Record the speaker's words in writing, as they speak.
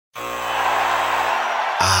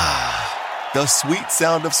The sweet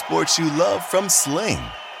sound of sports you love from Sling.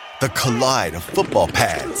 The collide of football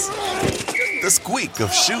pads. The squeak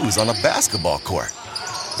of shoes on a basketball court.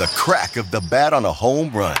 The crack of the bat on a home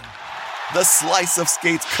run. The slice of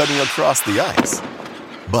skates cutting across the ice.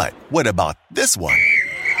 But what about this one?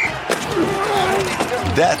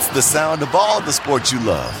 That's the sound of all the sports you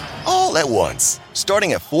love, all at once.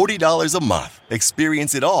 Starting at $40 a month.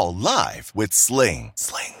 Experience it all live with Sling.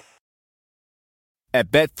 At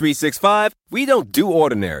Bet365, we don't do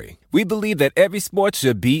ordinary. We believe that every sport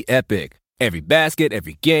should be epic. Every basket,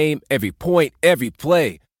 every game, every point, every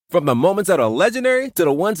play. From the moments that are legendary to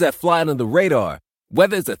the ones that fly under the radar.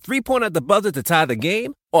 Whether it's a three-pointer at the buzzer to tie the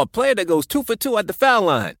game or a player that goes 2 for 2 at the foul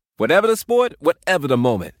line. Whatever the sport, whatever the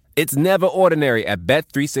moment. It's never ordinary at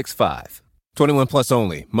Bet365. 21 plus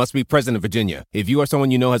only. Must be present in Virginia. If you or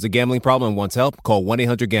someone you know has a gambling problem and wants help, call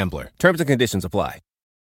 1-800-GAMBLER. Terms and conditions apply.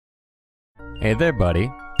 Hey there,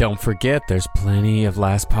 buddy. Don't forget, there's plenty of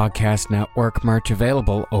Last Podcast Network merch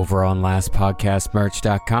available over on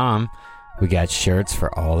lastpodcastmerch.com. We got shirts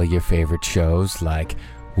for all of your favorite shows like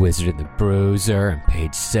Wizard and the Bruiser and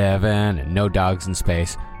Page 7 and No Dogs in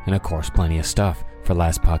Space. And of course, plenty of stuff for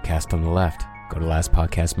Last Podcast on the left. Go to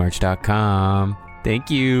lastpodcastmerch.com. Thank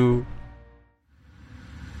you.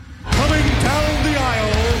 Coming down the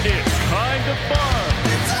aisle, it's kind of fun.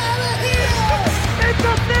 It's out of here! It's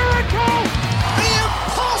a miracle! The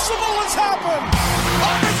impossible has happened!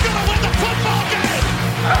 Arthur's gonna win the football game!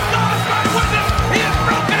 And God's gonna win it! He has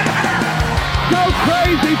broken it half! Go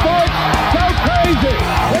crazy, folks! Go crazy!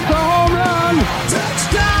 It's a home run!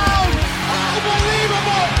 Touchdown!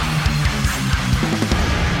 Unbelievable!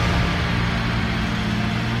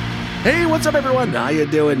 Hey, what's up, everyone? How you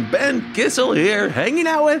doing? Ben Kissel here, hanging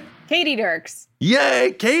out with Katie Dirks.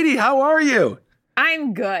 Yay, Katie, how are you?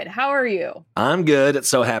 I'm good. How are you? I'm good.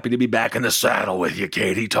 So happy to be back in the saddle with you,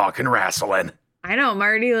 Katie, talking wrestling. I know, I'm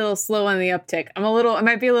already a little slow on the uptick. I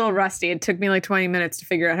might be a little rusty. It took me like 20 minutes to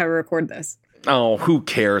figure out how to record this. Oh, who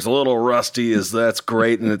cares? A little rusty that's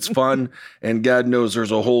great and it's fun. And God knows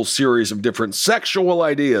there's a whole series of different sexual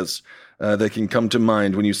ideas that can come to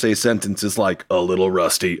mind when you say sentences like a little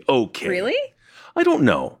rusty. Okay. Really? I don't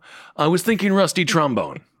know. I was thinking rusty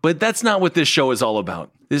trombone, but that's not what this show is all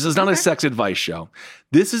about. This is not a sex advice show.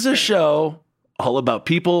 This is a show all about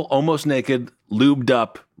people almost naked, lubed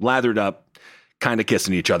up, lathered up, kind of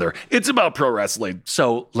kissing each other. It's about pro wrestling.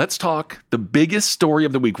 So let's talk the biggest story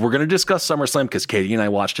of the week. We're going to discuss SummerSlam because Katie and I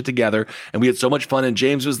watched it together and we had so much fun, and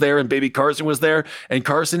James was there and baby Carson was there, and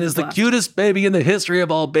Carson is the cutest baby in the history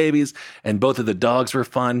of all babies, and both of the dogs were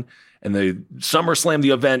fun. And the SummerSlam, the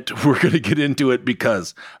event, we're going to get into it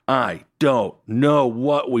because I don't know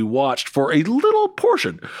what we watched for a little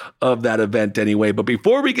portion of that event anyway. But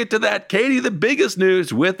before we get to that, Katie, the biggest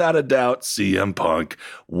news, without a doubt, CM Punk.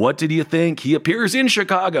 What did you think? He appears in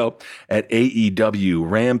Chicago at AEW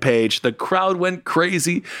Rampage. The crowd went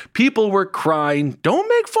crazy. People were crying. Don't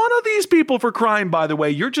make fun of these people for crying, by the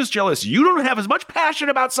way. You're just jealous. You don't have as much passion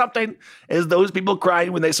about something as those people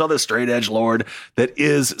crying when they saw the straight edge lord that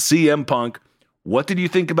is CM Punk. What did you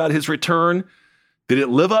think about his return? Did it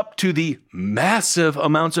live up to the massive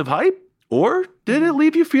amounts of hype, or did it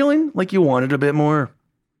leave you feeling like you wanted a bit more?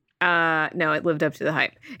 No, it lived up to the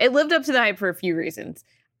hype. It lived up to the hype for a few reasons.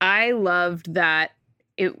 I loved that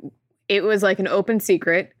it was like an open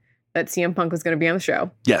secret that CM Punk was going to be on the show.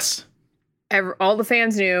 Yes. All the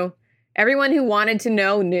fans knew. Everyone who wanted to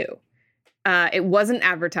know knew. It wasn't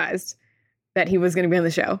advertised that he was going to be on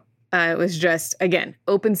the show. It was just, again,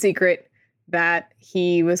 open secret that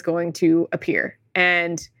he was going to appear.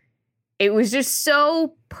 And it was just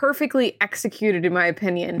so perfectly executed, in my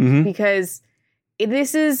opinion, because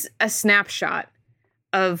this is a snapshot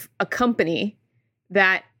of a company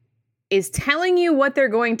that is telling you what they're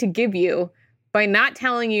going to give you by not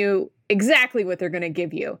telling you exactly what they're going to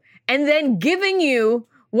give you, and then giving you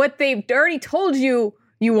what they've already told you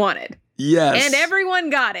you wanted. Yes. And everyone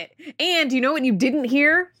got it. And you know what you didn't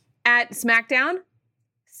hear at SmackDown?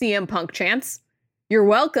 CM Punk chants. You're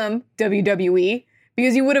welcome, WWE,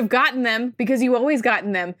 because you would have gotten them because you always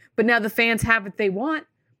gotten them. But now the fans have what they want.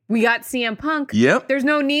 We got CM Punk. Yep. There's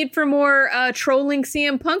no need for more trolling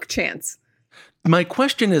CM Punk chants. My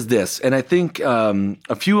question is this, and I think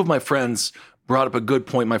a few of my friends brought up a good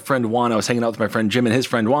point. My friend Juan, I was hanging out with my friend Jim and his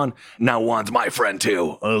friend Juan. Now Juan's my friend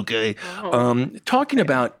too, okay? Talking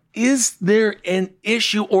about, is there an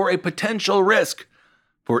issue or a potential risk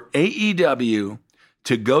for AEW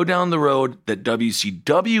to go down the road that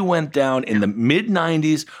WCW went down in the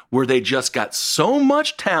mid-90s, where they just got so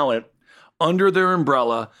much talent under their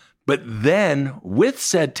umbrella, but then with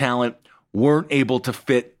said talent weren't able to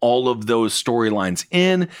fit all of those storylines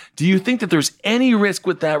in. Do you think that there's any risk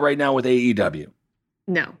with that right now with AEW?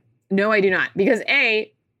 No, I do not. Because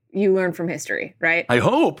you learn from history, right? I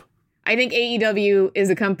hope. I think AEW is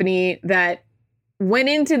a company that went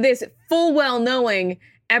into this full well knowing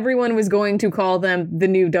everyone was going to call them the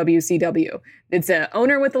new WCW. It's an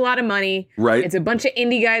owner with a lot of money. Right. It's a bunch of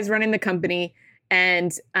indie guys running the company.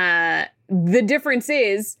 And the difference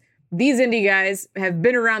is these indie guys have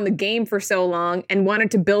been around the game for so long and wanted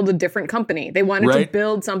to build a different company. They wanted to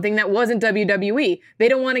build something that wasn't WWE. They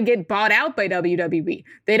don't want to get bought out by WWE.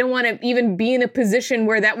 They don't want to even be in a position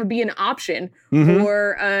where that would be an option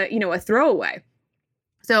or a throwaway.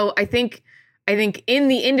 So I think in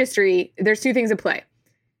the industry, there's two things at play.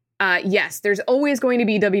 Yes, there's always going to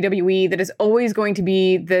be WWE. That is always going to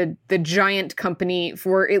be the giant company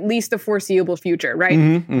for at least the foreseeable future,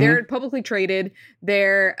 right? They're publicly traded.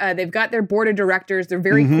 They've got their board of directors. They're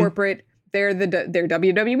very corporate. They're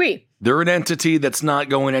WWE. They're an entity that's not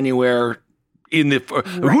going anywhere.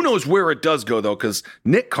 Who knows where it does go, though, because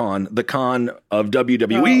Nick Khan, the Khan of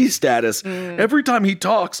WWE status, every time he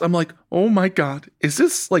talks, I'm like, oh my God, is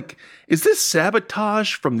this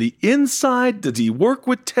sabotage from the inside? Does he work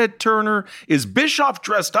with Ted Turner? Is Bischoff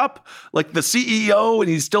dressed up like the CEO and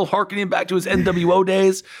he's still hearkening back to his NWO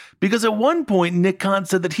days? Because at one point, Nick Khan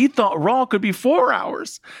said that he thought Raw could be 4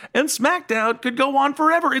 hours and SmackDown could go on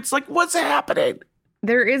forever. It's like, what's happening?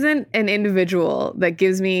 There isn't an individual that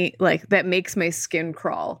gives me that makes my skin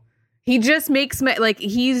crawl. He just makes my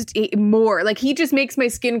he just makes my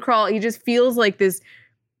skin crawl. He just feels like this,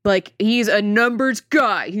 he's a numbers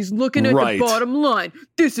guy. He's looking at the bottom line.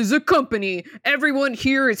 This is a company. Everyone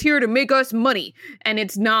here is here to make us money. And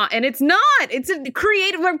it's not. It's a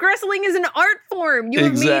creative. Wrestling is an art form. You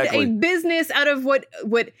have made a business out of what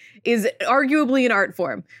is arguably an art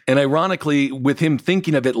form. And ironically, with him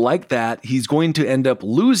thinking of it like that, he's going to end up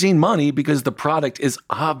losing money because the product is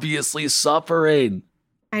obviously suffering.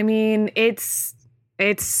 I mean, it's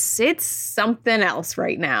something else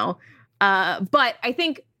right now. But I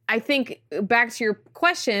think back to your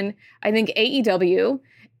question, I think AEW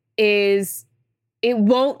isn't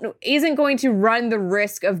going to run the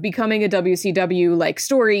risk of becoming a WCW like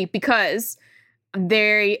story because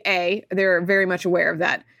they're very much aware of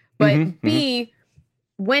that. But B,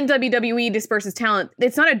 when WWE disperses talent,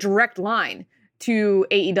 it's not a direct line to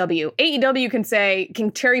AEW. AEW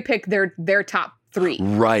can cherry pick their top 3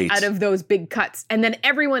 out of those big cuts. And then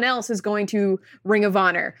everyone else is going to Ring of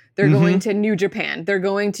Honor. They're going to New Japan. They're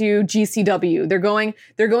going to GCW.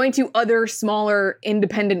 They're going to other smaller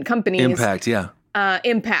independent companies. Impact, yeah.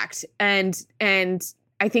 Impact. And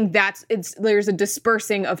I think there's a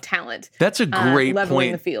dispersing of talent. That's a great leveling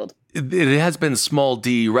point. The field. It has been small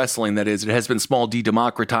d wrestling, that is. It has been small d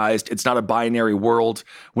democratized. It's not a binary world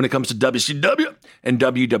when it comes to WCW and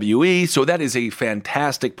WWE. So that is a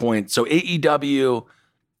fantastic point. So AEW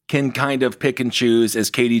can kind of pick and choose, as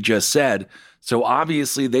Katie just said. So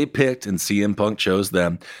obviously they picked, and CM Punk chose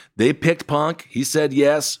them. They picked Punk. He said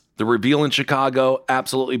yes. The reveal in Chicago,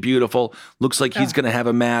 absolutely beautiful. Looks like he's going to have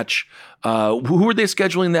a match. Who were they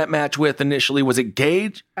scheduling that match with initially? Was it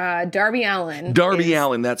Gage? Darby Allin.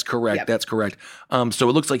 Allin, that's correct. Yep. That's correct. So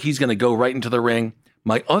it looks like he's going to go right into the ring.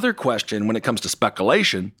 My other question when it comes to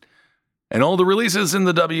speculation and all the releases in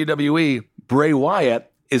the WWE, Bray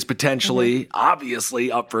Wyatt is potentially,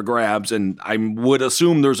 obviously, up for grabs. And I would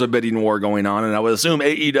assume there's a bidding war going on. And I would assume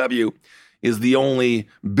AEW is the only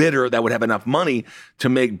bidder that would have enough money to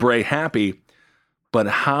make Bray happy. But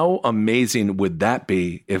how amazing would that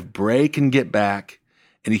be if Bray can get back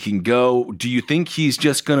and he can go? Do you think he's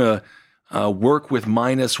just going to work with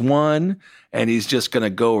 -1 and he's just going to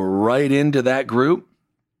go right into that group?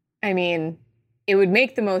 I mean, it would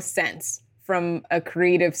make the most sense from a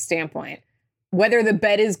creative standpoint. Whether the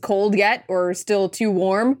bed is cold yet or still too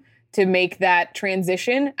warm to make that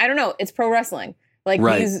transition, I don't know. It's pro wrestling.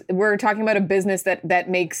 We're talking about a business that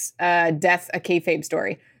makes death a kayfabe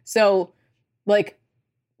story. So,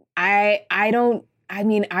 I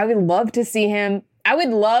would love to see him. I would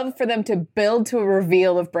love for them to build to a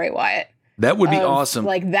reveal of Bray Wyatt. That would be awesome.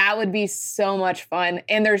 That would be so much fun.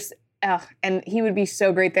 And and he would be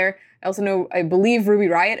so great there. I believe Ruby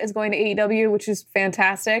Riott is going to AEW, which is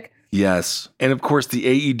fantastic. Yes. And of course, the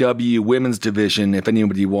AEW women's division, if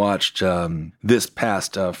anybody watched this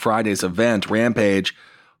past Friday's event, Rampage,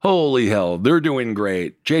 holy hell, they're doing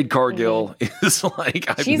great. Jade Cargill is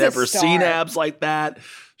I've never seen abs like that.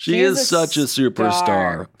 She is such a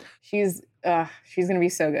superstar. She's going to be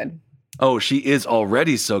so good. Oh, she is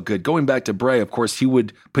already so good. Going back to Bray, of course, he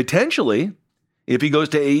would potentially, if he goes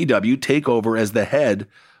to AEW, take over as the head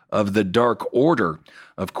of the Dark Order.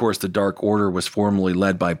 Of course, the Dark Order was formerly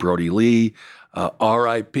led by Brody Lee.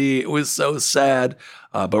 R.I.P. It was so sad.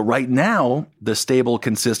 But right now, the stable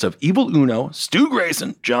consists of Evil Uno, Stu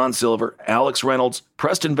Grayson, John Silver, Alex Reynolds,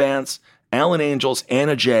 Preston Vance, Alan Angels,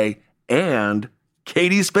 Anna Jay, and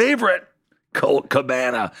Katie's favorite, Colt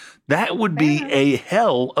Cabana. That would be a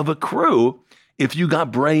hell of a crew if you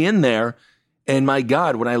got Bray in there. And my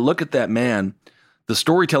God, when I look at that man, the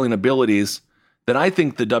storytelling abilities that I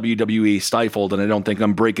think the WWE stifled, and I don't think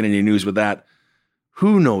I'm breaking any news with that,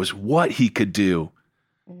 who knows what he could do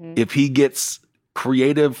if he gets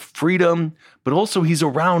creative freedom, but also he's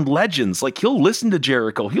around legends. Like, he'll listen to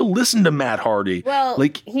Jericho. He'll listen to Matt Hardy. Well,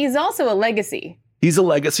 like, he's also a legacy. He's a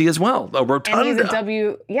legacy as well. A rotunda. And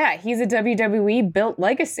he's a WWE built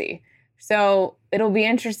legacy. So it'll be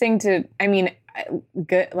interesting to,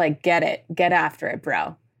 get after it,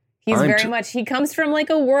 bro. He's he comes from like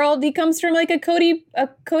a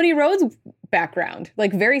Cody Rhodes background,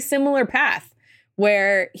 like very similar path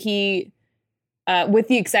where he, with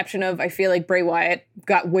the exception of, I feel like Bray Wyatt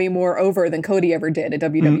got way more over than Cody ever did at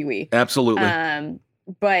WWE. Absolutely.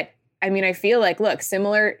 But I feel like, look,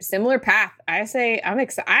 similar path. I say I'm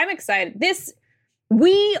excited.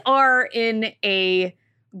 We are in a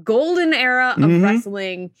golden era of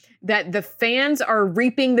wrestling that the fans are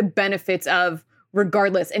reaping the benefits of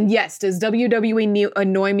regardless. And yes, does WWE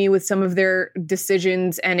annoy me with some of their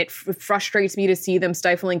decisions, and it frustrates me to see them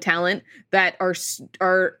stifling talent that are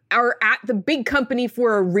at the big company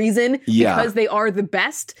for a reason because they are the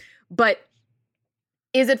best. But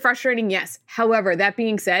is it frustrating? Yes. However, that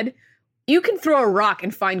being said, you can throw a rock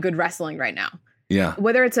and find good wrestling right now. Yeah.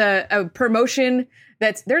 Whether it's a promotion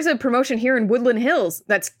there's a promotion here in Woodland Hills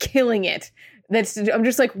that's killing it. I'm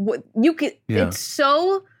just like, what you could, it's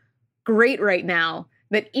so great right now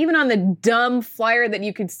that even on the dumb flyer that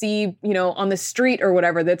you could see, on the street or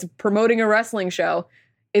whatever, that's promoting a wrestling show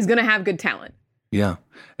is going to have good talent. Yeah.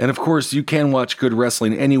 And of course you can watch good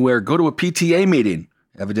wrestling anywhere. Go to a PTA meeting.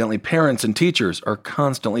 Evidently parents and teachers are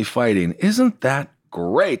constantly fighting. Isn't that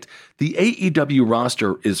great? The AEW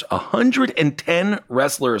roster is 110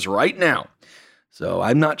 wrestlers right now. So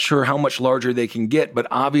I'm not sure how much larger they can get, but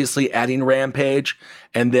obviously adding Rampage,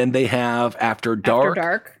 and then they have After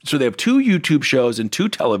Dark. So they have 2 YouTube shows and 2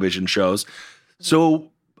 television shows.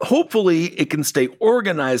 So hopefully it can stay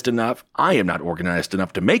organized enough. I am not organized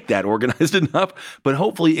enough to make that organized enough, but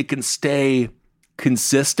hopefully it can stay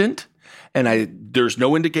consistent. And there's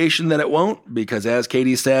no indication that it won't, because as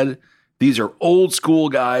Katie said, these are old school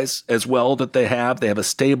guys as well that they have. They have a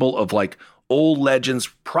stable of like old legends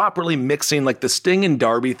properly mixing. Like the Sting and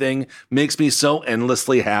Darby thing makes me so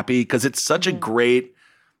endlessly happy because it's such a great,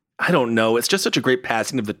 it's just such a great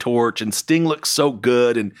passing of the torch, and Sting looks so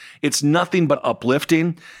good, and it's nothing but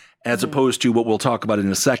uplifting as opposed to what we'll talk about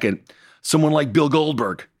in a second. Someone like Bill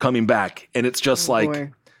Goldberg coming back, and it's just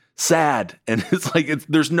sad. And it's like,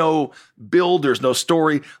 there's no build, there's no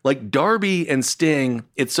story. Like Darby and Sting,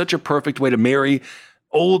 it's such a perfect way to marry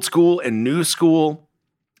old school and new school.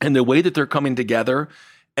 And the way that they're coming together,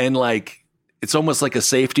 and like, it's almost like a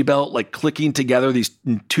safety belt, like clicking together these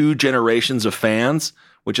 2 generations of fans,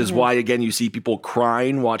 which is why, again, you see people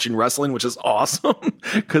crying watching wrestling, which is awesome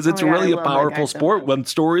because it's really a powerful sport when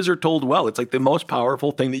stories are told well. It's like the most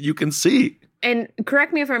powerful thing that you can see. And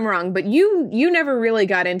correct me if I'm wrong, but you never really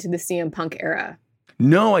got into the CM Punk era.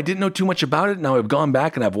 No, I didn't know too much about it. Now I've gone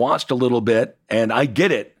back and I've watched a little bit, and I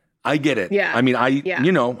get it. Yeah. I mean,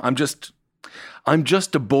 I'm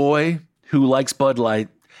just a boy who likes Bud Light,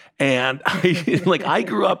 and I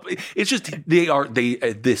grew up. It's just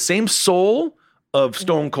the same soul of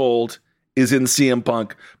Stone Cold is in CM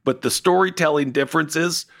Punk, but the storytelling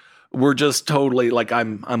differences were just totally like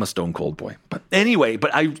I'm a Stone Cold boy. But anyway,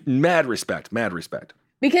 mad respect.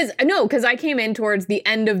 Because I came in towards the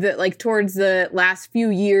end of towards the last few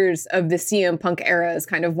years of the CM Punk era is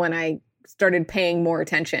kind of when I started paying more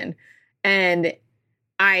attention, and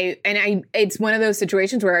it's one of those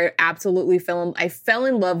situations where I absolutely fell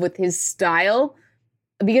in love with his style,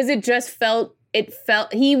 because it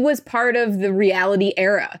felt he was part of the reality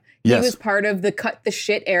era. He was part of the cut the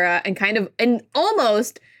shit era, and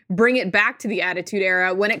almost bring it back to the Attitude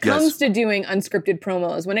Era when it comes to doing unscripted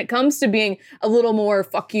promos, when it comes to being a little more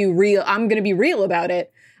fuck you real, I'm going to be real about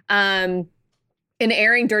it. And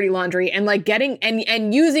airing dirty laundry and like getting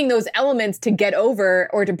and using those elements to get over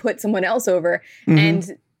or to put someone else over.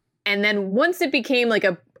 And then once it became like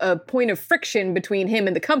a point of friction between him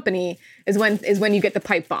and the company is when you get the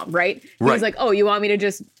pipe bomb, right? He's like, oh, you want me to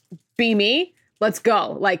just be me? Let's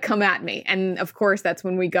go. Like, come at me. And of course, that's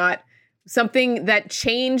when we got something that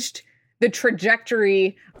changed the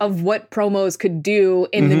trajectory of what promos could do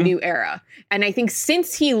in the new era. And I think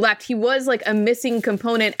since he left, he was like a missing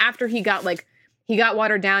component after he got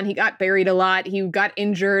watered down. He got buried a lot. He got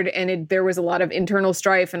injured, and there was a lot of internal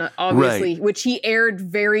strife, and obviously, which he aired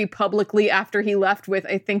very publicly after he left with,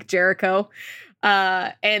 I think, Jericho.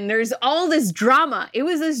 And there's all this drama. It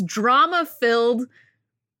was this drama-filled,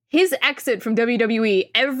 his exit from WWE,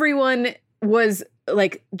 everyone was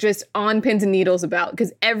like just on pins and needles about,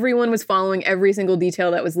 because everyone was following every single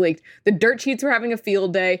detail that was leaked. The dirt sheets were having a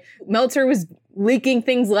field day. Meltzer was leaking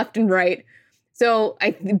things left and right. So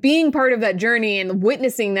being part of that journey and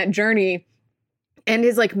witnessing that journey and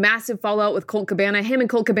his like massive fallout with Colt Cabana, him and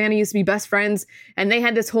Colt Cabana used to be best friends, and they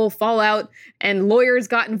had this whole fallout, and lawyers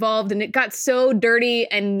got involved, and it got so dirty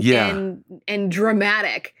and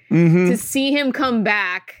dramatic. To see him come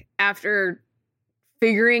back after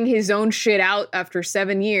figuring his own shit out after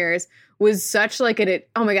 7 years was such like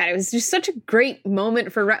oh my God, it was just such a great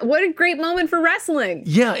moment what a great moment for wrestling.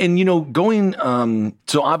 Yeah. And, going,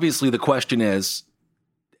 so obviously the question is,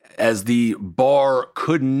 as the bar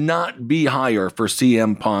could not be higher for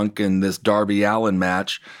CM Punk in this Darby Allin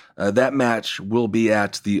match, that match will be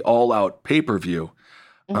at the All Out pay-per-view.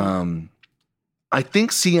 I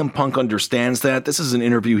think CM Punk understands that. This is an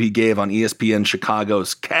interview he gave on ESPN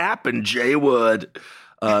Chicago's Cap and J Wood.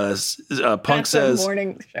 Punk That's says, a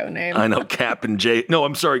morning show name. I know, Cap and J. No,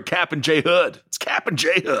 I'm sorry, Cap and J Hood. It's Cap and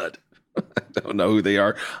J Hood. I don't know who they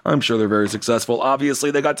are. I'm sure they're very successful.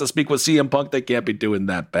 Obviously, they got to speak with CM Punk. They can't be doing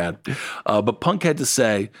that bad. But Punk had to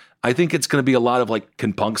say, I think it's going to be a lot of like,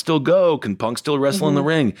 can Punk still go? Can Punk still wrestle in the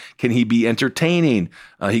ring? Can he be entertaining?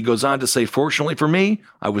 He goes on to say, fortunately for me,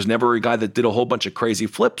 I was never a guy that did a whole bunch of crazy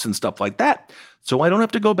flips and stuff like that. So I don't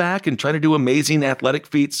have to go back and try to do amazing athletic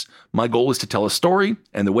feats. My goal is to tell a story.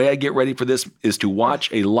 And the way I get ready for this is to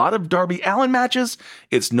watch a lot of Darby Allin matches.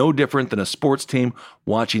 It's no different than a sports team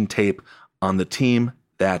watching tape on the team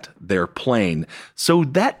that they're playing. So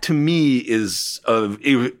that to me is an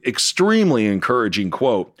extremely encouraging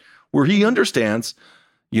quote where he understands,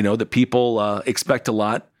 that people expect a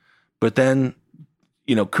lot, but then,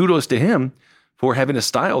 kudos to him for having a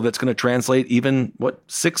style that's going to translate even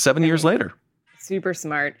 6-7 years later. Super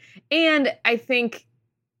smart. And I think,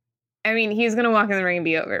 he's going to walk in the ring and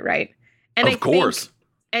be over it, right? And of course.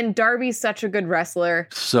 And Darby's such a good wrestler.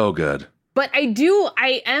 So good. But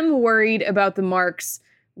I am worried about the marks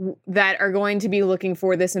that are going to be looking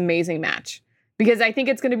for this amazing match, because I think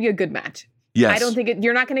it's going to be a good match. Yes. I don't think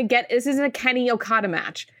you're not going to get, this isn't a Kenny Okada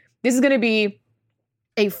match. This is going to be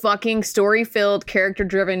a fucking story-filled,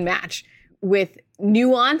 character-driven match with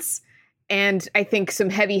nuance and I think some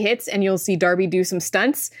heavy hits, and you'll see Darby do some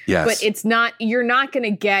stunts. Yes. But you're not going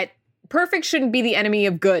to get, perfect shouldn't be the enemy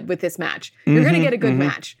of good with this match. You're going to get a good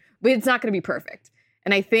match, but it's not going to be perfect.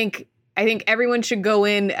 And I think everyone should go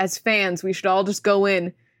in as fans. We should all just go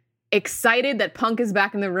in excited that Punk is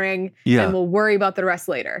back in the ring, and we'll worry about the rest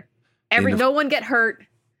later. No one get hurt.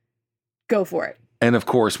 Go for it. And of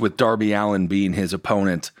course, with Darby Allin being his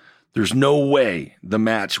opponent, there's no way the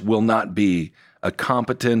match will not be a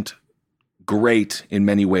competent, great in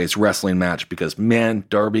many ways wrestling match, because man,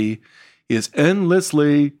 Darby is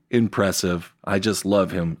endlessly impressive. I just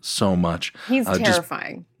love him so much. He's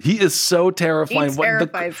terrifying. He is so terrifying. He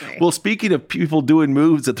terrifies me. Well, speaking of people doing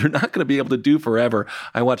moves that they're not going to be able to do forever,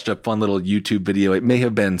 I watched a fun little YouTube video. It may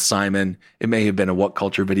have been Simon. It may have been a What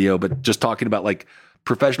Culture video, but just talking about like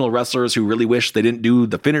professional wrestlers who really wish they didn't do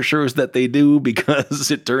the finishers that they do because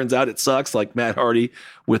it turns out it sucks, like Matt Hardy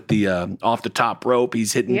with the off the top rope.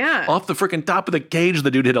 He's hitting off the freaking top of the cage. The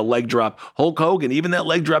dude hit a leg drop. Hulk Hogan, even that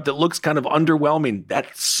leg drop that looks kind of underwhelming, that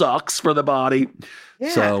sucks for the body. Yeah.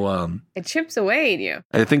 So it chips away at you.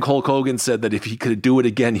 I think Hulk Hogan said that if he could do it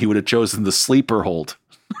again, he would have chosen the sleeper hold.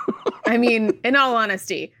 In all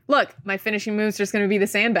honesty, look, my finishing move's just going to be the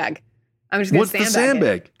sandbag. I'm just going to sandbag. What's the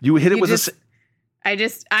sandbag? You hit it with I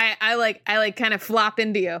like kind of flop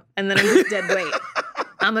into you, and then I'm just dead weight.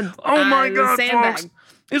 Oh my God, sandbag. Folks.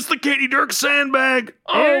 It's the Katie Dirk sandbag.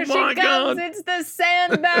 Here oh my God. It's the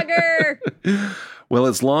sandbagger. Well,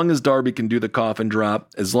 as long as Darby can do the coffin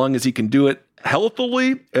drop, as long as he can do it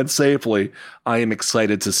healthily and safely, I am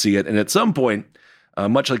excited to see it. And at some point,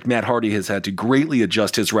 much like Matt Hardy has had to greatly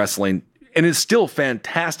adjust his wrestling, and is still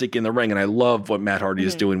fantastic in the ring, and I love what Matt Hardy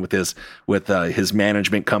is doing with his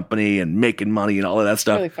management company and making money and all of that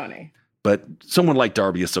stuff. Really funny. But someone like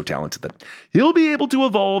Darby is so talented that he'll be able to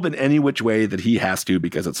evolve in any which way that he has to,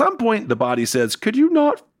 because at some point the body says, could you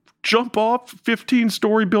not jump off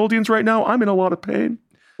 15-story buildings right now? I'm in a lot of pain.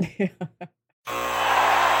 The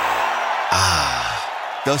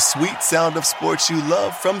sweet sound of sports you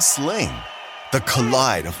love from Sling. The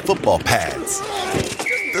collide of football pads.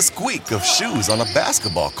 The squeak of shoes on a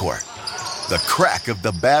basketball court. The crack of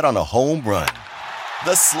the bat on a home run.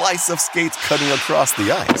 The slice of skates cutting across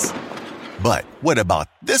the ice. But what about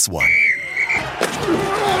this one?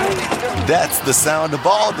 That's the sound of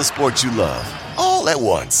all the sports you love, all at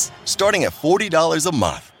once. Starting at $40 a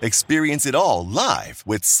month. Experience it all live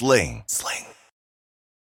with Sling.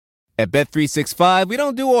 At Bet365, we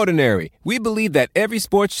don't do ordinary. We believe that every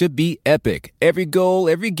sport should be epic. Every goal,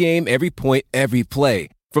 every game, every point, every play.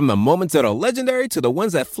 From the moments that are legendary to the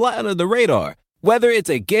ones that fly under the radar. Whether it's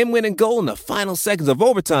a game-winning goal in the final seconds of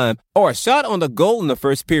overtime or a shot on the goal in the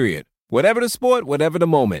first period. Whatever the sport, whatever the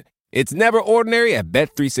moment. It's never ordinary at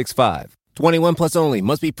Bet365. 21 plus only.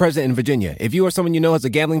 Must be present in Virginia. If you or someone you know has a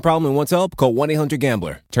gambling problem and wants help, call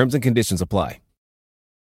 1-800-GAMBLER. Terms and conditions apply.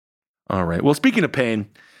 All right. Well, speaking of pain,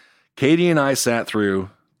 Katie and I sat through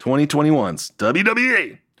 2021's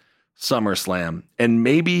WWE SummerSlam, and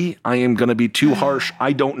maybe I am going to be too harsh.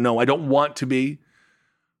 I don't know. I don't want to be,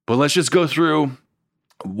 but let's just go through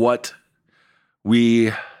what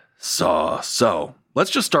we saw. So let's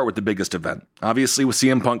just start with the biggest event. Obviously, with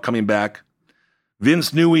CM Punk coming back,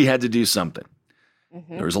 Vince knew he had to do something.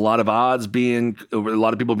 Mm-hmm. There was a lot of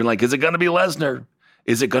people being like, is it going to be Lesnar?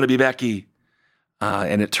 Is it going to be Becky?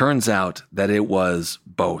 And it turns out that it was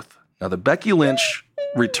both. Now, the Becky Lynch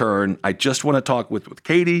return, I just want to talk with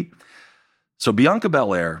Katie. So Bianca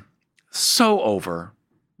Belair, so over.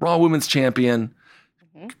 Raw Women's Champion.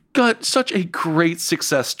 Got such a great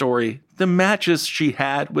success story. The matches she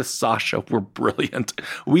had with Sasha were brilliant.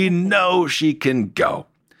 We know she can go.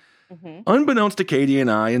 Mm-hmm. Unbeknownst to Katie and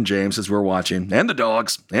I and James as we're watching, and the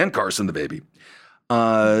dogs, and Carson the baby,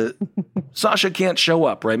 Sasha can't show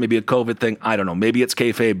up, right? Maybe a COVID thing. I don't know. Maybe it's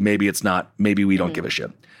kayfabe. Maybe it's not. Maybe we don't give a shit.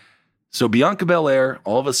 So Bianca Belair,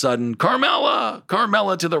 all of a sudden,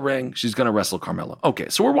 Carmella to the ring. She's going to wrestle Carmella. Okay,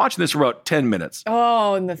 so we're watching this for about 10 minutes.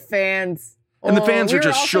 Oh, and the fans. And the fans are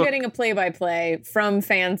just shook. We're also getting a play-by-play from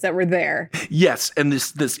fans that were there. Yes, and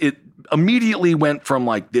it immediately went from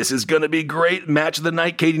like, this is going to be great, match of the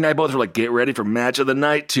night. Katie and I both were like, get ready for match of the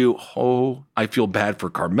night, to, oh, I feel bad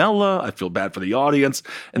for Carmella. I feel bad for the audience.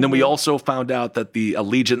 And then we also found out that the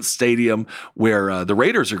Allegiant Stadium where the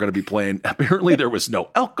Raiders are going to be playing, apparently there was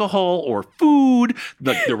no alcohol or food.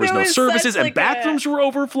 There was no services, and bathrooms were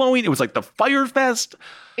overflowing. It was like the Fyre Fest.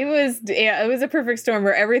 It was a perfect storm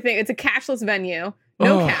where everything, it's a cashless venue,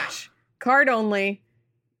 no cash, card only,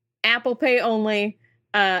 Apple Pay only,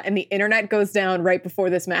 and the internet goes down right before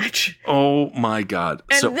this match. Oh my God.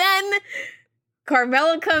 And then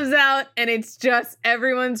Carmella comes out and it's just,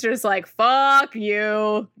 everyone's just like, fuck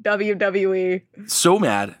you, WWE. So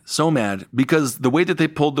mad because the way that they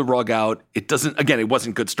pulled the rug out, it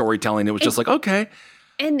wasn't good storytelling. It was just like, okay.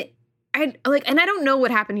 And I don't know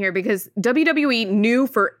what happened here because WWE knew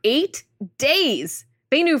for 8 days.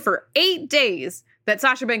 They knew for 8 days that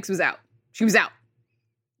Sasha Banks was out. She was out.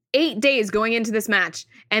 8 days going into this match,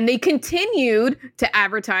 and they continued to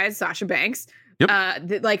advertise Sasha Banks. Yep.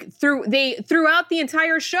 Throughout the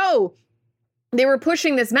entire show, they were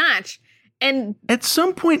pushing this match. And at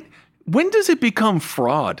some point, when does it become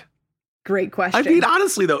fraud? Great question. I mean,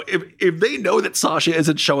 honestly, though, if they know that Sasha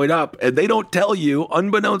isn't showing up and they don't tell you,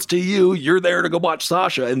 unbeknownst to you, you're there to go watch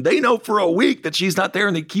Sasha, and they know for a week that she's not there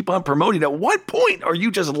and they keep on promoting, at what point are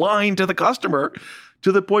you just lying to the customer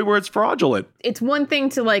to the point where it's fraudulent? It's one thing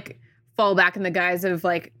to like fall back in the guise of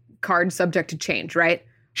like card subject to change, right?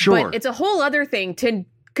 Sure. But it's a whole other thing to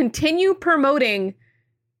continue promoting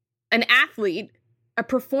an athlete, a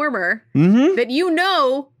performer that you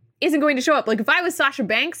know isn't going to show up. Like if I was Sasha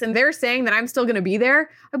Banks and they're saying that I'm still going to be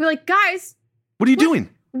there, I'd be like, guys, what are you doing?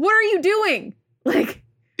 What are you doing? Like,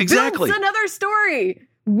 exactly. Build another story.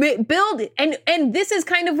 Build and this is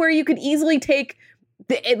kind of where you could easily take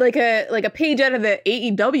like a page out of the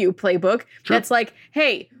AEW playbook. Sure. That's like,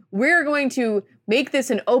 hey, we're going to make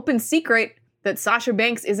this an open secret that Sasha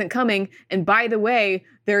Banks isn't coming. And by the way,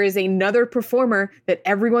 there is another performer that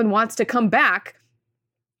everyone wants to come back.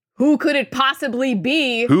 Who could it possibly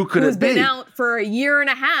be? Who's been out for a year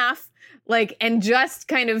and a half, like, and just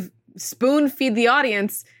kind of spoon feed the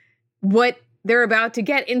audience what they're about to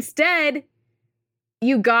get. Instead,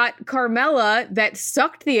 you got Carmella that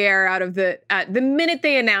sucked the air out of the minute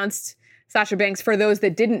they announced Sasha Banks. For those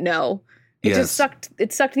that didn't know, it sucked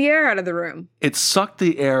the air out of the room. It sucked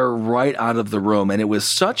the air right out of the room, and it was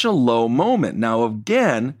such a low moment. Now,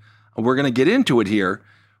 again, we're going to get into it here.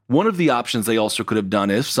 One of the options they also could have done,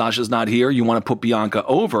 if Sasha's not here, you want to put Bianca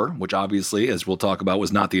over, which obviously, as we'll talk about,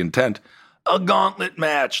 was not the intent. a gauntlet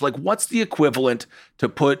match. Like, what's the equivalent to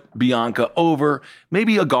put Bianca over?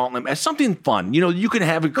 Maybe a gauntlet match, something fun. You know, you can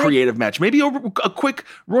have a creative match, maybe a quick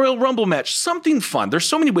Royal Rumble match, something fun. There's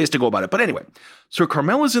so many ways to go about it. But anyway, so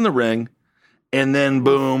Carmella's in the ring, and then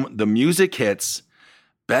boom, the music hits.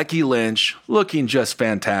 Becky Lynch looking just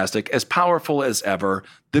fantastic, as powerful as ever.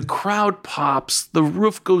 The crowd pops, the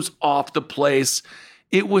roof goes off the place.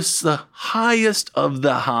 It was the highest of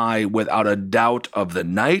the high, without a doubt, of the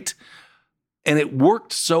night. And it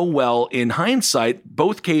worked so well. In hindsight,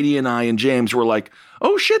 both Katie and I and James were like,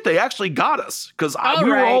 oh shit, they actually got us. Because we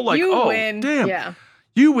were all like, you oh, win. damn, Yeah.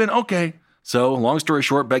 You win. Okay. So long story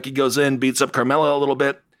short, Becky goes in, beats up Carmella a little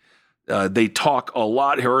bit. They talk a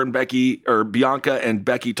lot. Her and Bianca and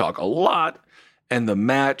Becky talk a lot. And the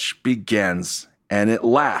match begins. And it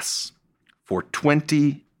lasts for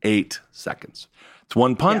 28 seconds. It's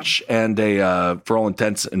one punch and for all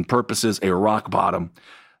intents and purposes, a rock bottom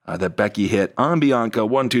that Becky hit on Bianca.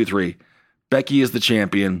 1, 2, 3. Becky is the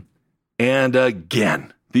champion. And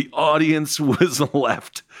again, the audience was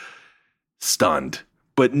left stunned,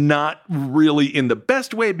 but not really in the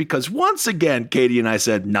best way, because once again, Katie and I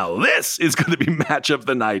said, now this is going to be match of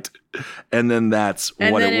the night. And then that's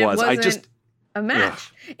what it was. A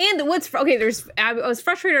match. Ugh. And I was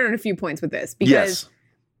frustrated on a few points with this, because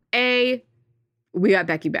we got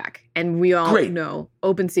Becky back, and we all know,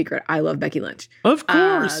 open secret, I love Becky Lynch. Of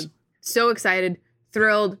course. So excited,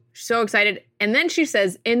 thrilled, so excited. And then she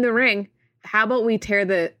says in the ring, how about we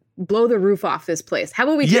blow the roof off this place? How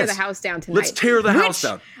about we tear the house down tonight? Let's tear the house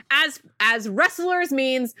down. As wrestlers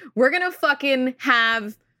means we're going to fucking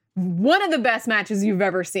have one of the best matches you've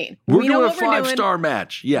ever seen. We know a 5-star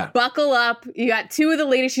match. Yeah. Buckle up. You got two of the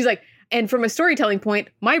ladies. She's like, and from a storytelling point,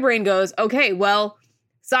 my brain goes, okay, well,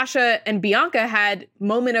 Sasha and Bianca had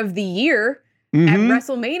moment of the year at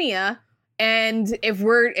WrestleMania. And if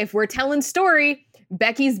we're telling story,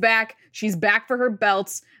 Becky's back. She's back for her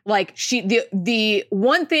belts. Like, the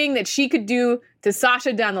one thing that she could do to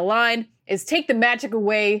Sasha down the line is take the magic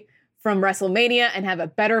away from WrestleMania and have a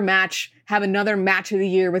better match, have another match of the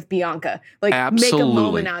year with Bianca. Like, make a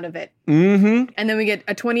moment out of it. And then we get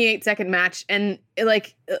a 28-second match, and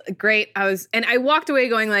great. I walked away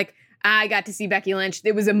going like, I got to see Becky Lynch.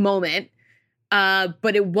 It was a moment,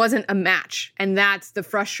 but it wasn't a match. And that's the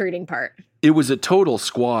frustrating part. It was a total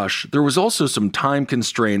squash. There was also some time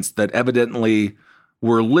constraints that evidently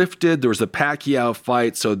were lifted. There was a Pacquiao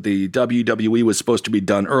fight, so the WWE was supposed to be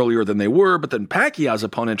done earlier than they were, but then Pacquiao's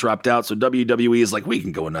opponent dropped out, so WWE is like, we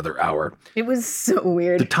can go another hour. It was so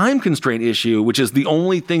weird. The time constraint issue, which is the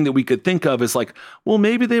only thing that we could think of, is like, well,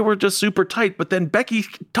 maybe they were just super tight, but then Becky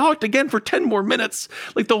talked again for 10 more minutes.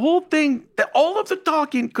 Like, the whole thing, all of the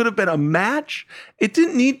talking could have been a match. It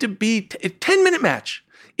didn't need to be a 10-minute match,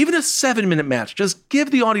 even a 7-minute match. Just give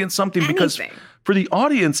the audience something, because for the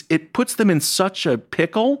audience, it puts them in such a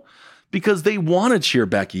pickle, because they want to cheer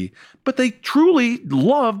Becky, but they truly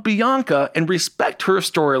love Bianca and respect her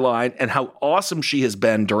storyline and how awesome she has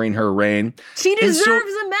been during her reign. She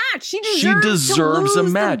deserves a match. She deserves to lose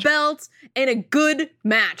the belt in a good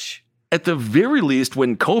match. At the very least,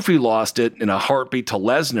 when Kofi lost it in a heartbeat to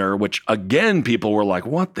Lesnar, which again, people were like,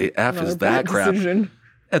 what the F is that crap? Decision.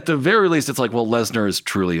 At the very least, it's like, well, Lesnar is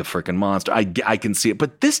truly a freaking monster. I can see it.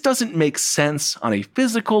 But this doesn't make sense on a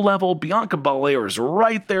physical level. Bianca Belair is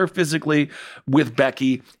right there physically with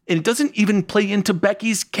Becky. And it doesn't even play into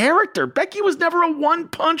Becky's character. Becky was never a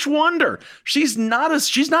one-punch wonder. She's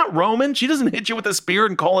not Roman. She doesn't hit you with a spear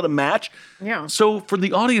and call it a match. Yeah. So for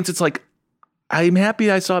the audience, it's like, I'm happy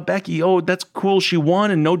I saw Becky. Oh, that's cool. She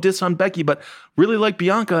won, and no diss on Becky. But really like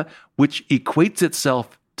Bianca, which equates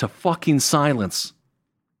itself to fucking silence.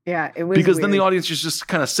 Yeah, it was because weird. Then the audience is just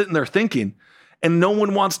kind of sitting there thinking, and no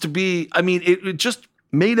one wants to be. I mean, it just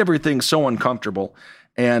made everything so uncomfortable,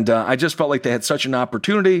 and I just felt like they had such an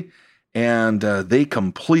opportunity, and they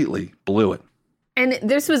completely blew it. And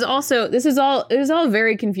it was all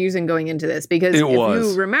very confusing going into this, because if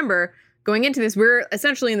you remember, going into this, we're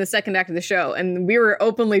essentially in the second act of the show, and we were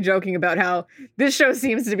openly joking about how this show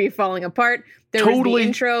seems to be falling apart. There was the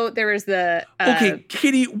intro. There was the... okay,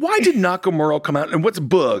 Katie, why did Nakamura come out? And what's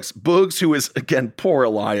Boogs? Boogs, who is, again, poor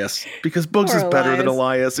Elias. Because Boogs is better than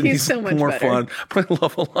Elias. And he's so much more fun. But I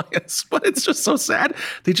love Elias. But it's just so sad.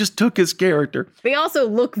 They just took his character. They also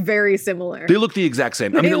look very similar. They look the exact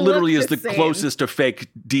same. I mean, it literally is the closest to fake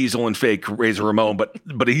Diesel and fake Razor Ramon.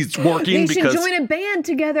 But he's working because... They should join a band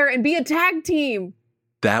together and be a tag team.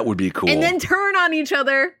 That would be cool. And then turn on each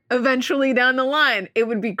other eventually down the line. It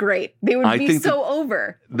would be great. They would be so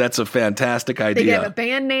over. That's a fantastic idea. They could have a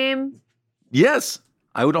band name. Yes.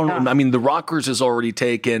 I mean, The Rockers is already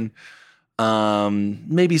taken.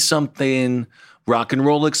 Maybe something Rock and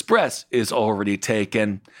Roll Express is already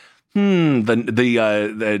taken.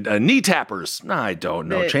 The knee tappers. I don't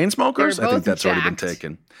know. Chainsmokers? I think that's already been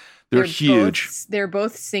taken. They're huge. They're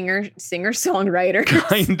both singer-songwriters.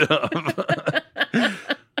 Kind of.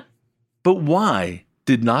 But why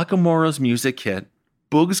did Nakamura's music hit?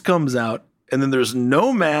 Boogs comes out, and then there's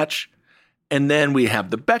no match, and then we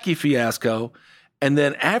have the Becky fiasco, and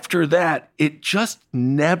then after that, it just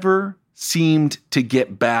never seemed to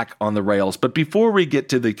get back on the rails. But before we get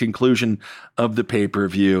to the conclusion of the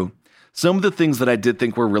pay-per-view, some of the things that I did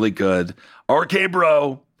think were really good. RK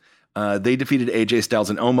Bro, they defeated AJ Styles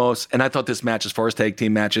and Omos, and I thought this match, as far as tag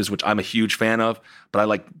team matches, which I'm a huge fan of, but I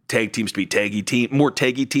like tag teams to be more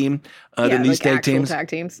taggy team than these tag teams. Tag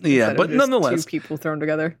teams. Yeah, but nonetheless, two people thrown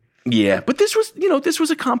together. Yeah, but this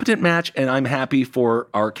was a competent match, and I'm happy for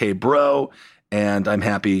RK Bro, and I'm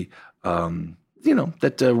happy,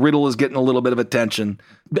 that Riddle is getting a little bit of attention.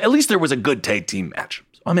 But at least there was a good tag team match.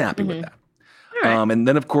 So I'm happy with that. Right. And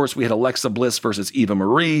then, of course, we had Alexa Bliss versus Eva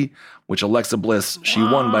Marie, which Alexa Bliss, she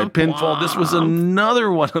won by pinfall. This was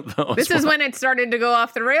another one of those. This is when it started to go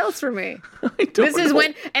off the rails for me. And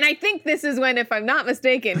I think this is when, if I'm not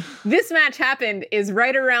mistaken, this match happened is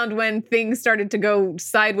right around when things started to go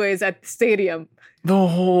sideways at the stadium. The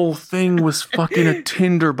whole thing was fucking a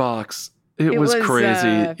tinderbox. It was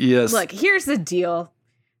crazy. Yes. Look, here's the deal.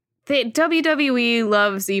 The WWE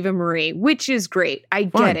loves Eva Marie, which is great. I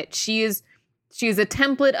get it. She is a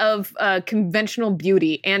template of conventional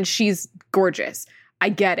beauty, and she's gorgeous. I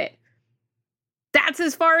get it. That's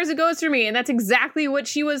as far as it goes for me, and that's exactly what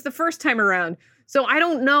she was the first time around. So I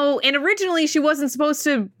don't know. And originally, she wasn't supposed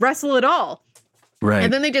to wrestle at all. Right.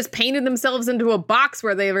 And then they just painted themselves into a box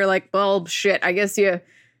where they were like, well, shit, I guess you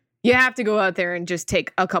have to go out there and just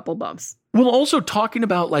take a couple bumps. Well, also talking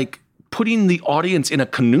about like putting the audience in a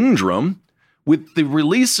conundrum with the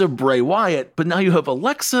release of Bray Wyatt, but now you have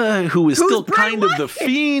Alexa, who's still kind of the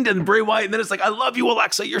Fiend, and Bray Wyatt, and then it's like, I love you,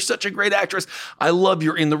 Alexa. You're such a great actress. I love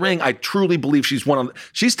you're in the ring. I truly believe she's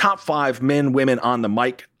she's top 5 men, women on the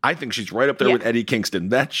mic. I think she's right up there with Eddie Kingston.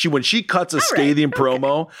 When she cuts a scathing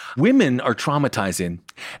promo, women are traumatizing.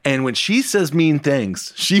 And when she says mean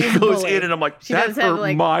things, she goes in and I'm like, that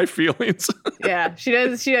hurt my feelings. Yeah, she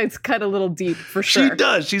does. She does cut a little deep for sure. She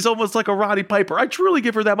does. She's almost like a Roddy Piper. I truly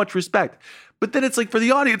give her that much respect. But then it's like for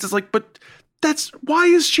the audience, it's like, but why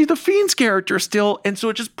is she the Fiend's character still? And so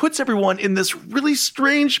it just puts everyone in this really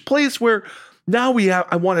strange place where now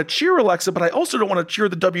I want to cheer Alexa, but I also don't want to cheer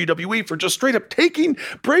the WWE for just straight up taking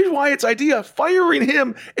Bray Wyatt's idea, firing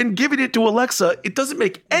him, and giving it to Alexa. It doesn't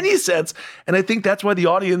make any sense. And I think that's why the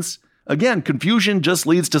audience, again, confusion just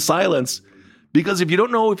leads to silence. Because if you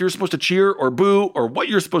don't know if you're supposed to cheer or boo or what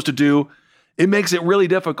you're supposed to do, it makes it really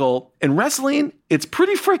difficult. In wrestling, it's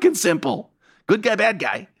pretty freaking simple. Good guy, bad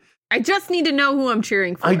guy. I just need to know who I'm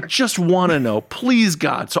cheering for. I just want to know. Please,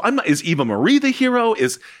 God. So is Eva Marie the hero?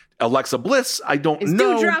 Is Alexa Bliss? I don't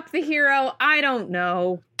know. Is Doudrop the hero? I don't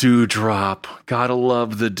know. Doudrop. Gotta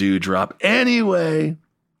love the Doudrop. Anyway,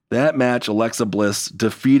 that match, Alexa Bliss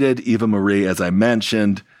defeated Eva Marie, as I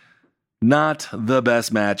mentioned. Not the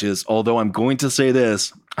best matches, although I'm going to say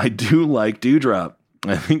this. I do like Doudrop.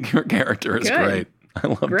 I think her character is great. I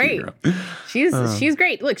love Doudrop. She's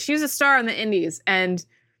great. Look, she was a star on the Indies, and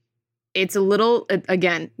it's a little,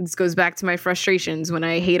 again, this goes back to my frustrations when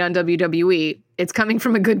I hate on WWE. It's coming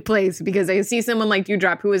from a good place because I see someone like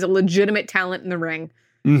Doudrop who is a legitimate talent in the ring.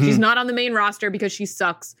 Mm-hmm. She's not on the main roster because she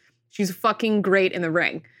sucks. She's fucking great in the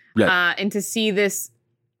ring. Right. And to see this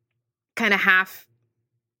kind of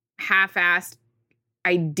half-assed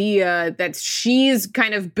idea that she's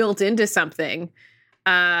kind of built into something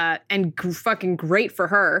and fucking great for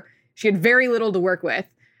her. She had very little to work with.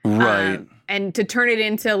 Right. And to turn it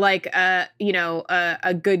into like a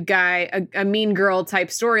good guy, a mean girl type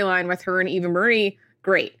storyline with her and Eva Marie,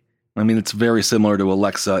 great. I mean, it's very similar to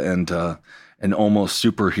Alexa and an almost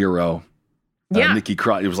superhero, Nikki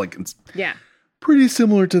Cross. It was like, it's pretty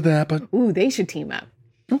similar to that, but they should team up.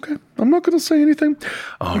 Okay, I'm not going to say anything.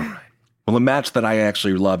 All right. Well, the match that I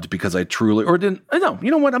actually loved because I truly, or didn't, no, you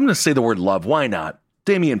know what? I'm going to say the word love. Why not?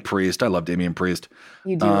 Damian Priest. I love Damian Priest.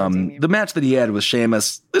 You do love Damian. The match that he had with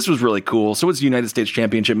Sheamus, this was really cool. So it's a United States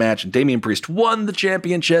Championship match, and Damian Priest won the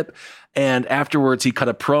championship. And afterwards, he cut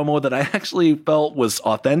a promo that I actually felt was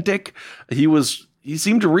authentic. He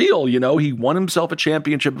seemed real, you know. He won himself a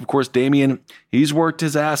championship. Of course, Damian, he's worked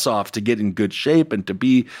his ass off to get in good shape and to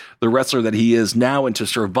be the wrestler that he is now and to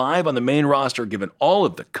survive on the main roster, given all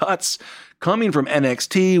of the cuts. coming from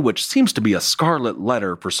NXT, which seems to be a scarlet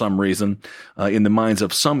letter for some reason in the minds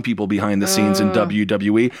of some people behind the scenes in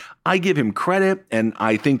WWE. I give him credit, and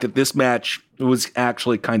I think that this match was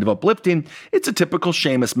actually kind of uplifting. It's a typical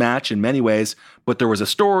Sheamus match in many ways, but there was a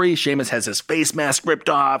story. Sheamus has his face mask ripped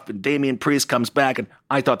off, and Damian Priest comes back, and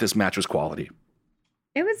I thought this match was quality.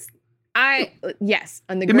 It was, yes.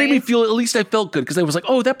 It made me feel, at least I felt good, because I was like,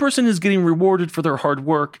 oh, that person is getting rewarded for their hard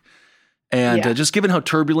work. And just given how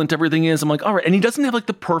turbulent everything is, I'm like, all right. And he doesn't have like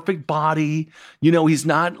the perfect body. He's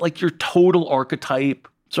not like your total archetype.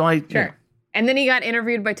 So Sure. Yeah. And then he got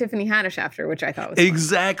interviewed by Tiffany Haddish after, which I thought was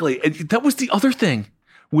exactly. And that was the other thing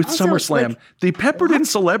with also, SummerSlam. They peppered in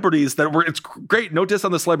celebrities it's great. No diss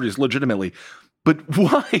on the celebrities, legitimately. But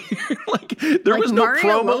why? There was no Mario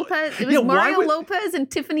promo. Lopez. It was Mario Lopez and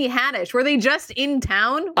Tiffany Haddish. Were they just in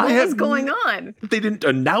town? What was going on? They didn't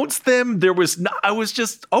announce them. There was not. I was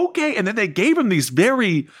just okay. And then they gave him these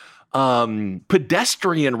very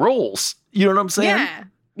pedestrian roles. You know what I'm saying? Yeah.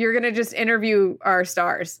 You're gonna just interview our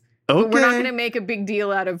stars. Okay. But we're not gonna make a big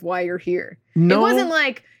deal out of why you're here. No.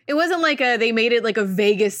 It wasn't like they made it like a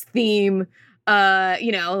Vegas theme.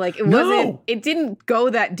 It didn't go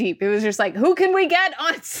that deep. It was just like, who can we get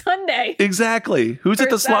on Sunday? Exactly. Who's at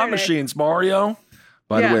the slot machines? Mario?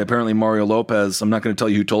 By the way, apparently Mario Lopez, I'm not going to tell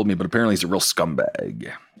you who told me, but apparently he's a real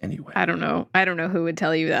scumbag. Anyway. I don't know who would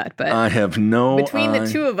tell you that, but I have no between the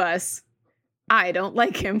two of us, I don't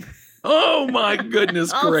like him. Oh my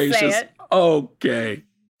goodness gracious. Say it. Okay.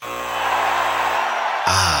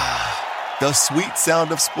 The sweet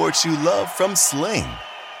sound of sports you love from Sling.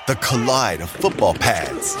 The collide of football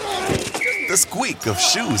pads. The squeak of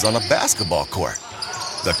shoes on a basketball court.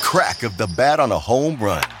 The crack of the bat on a home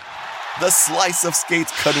run. The slice of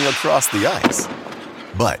skates cutting across the ice.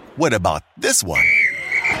 But what about this one?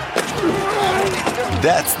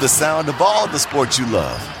 That's the sound of all the sports you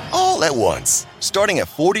love, all at once. Starting at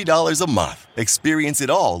 $40 a month. Experience it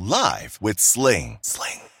all live with Sling.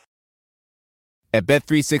 At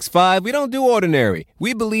Bet365, we don't do ordinary.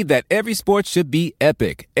 We believe that every sport should be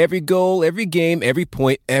epic. Every goal, every game, every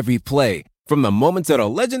point, every play. From the moments that are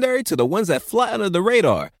legendary to the ones that fly under the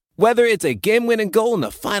radar. Whether it's a game-winning goal in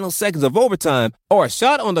the final seconds of overtime or a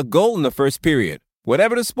shot on the goal in the first period.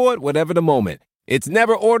 Whatever the sport, whatever the moment. It's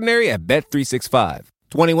never ordinary at Bet365.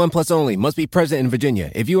 21 plus only. Must be present in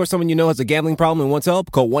Virginia. If you or someone you know has a gambling problem and wants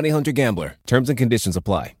help, call 1-800-GAMBLER. Terms and conditions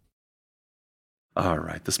apply. All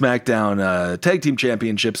right, the SmackDown Tag Team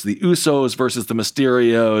Championships, the Usos versus the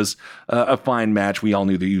Mysterios, a fine match. We all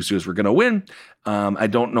knew the Usos were going to win. I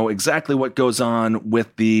don't know exactly what goes on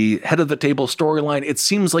with the head of the table storyline. It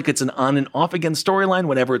seems like it's an on and off again storyline.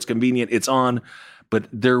 Whenever it's convenient, it's on. But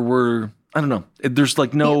there's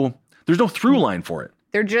no through line for it.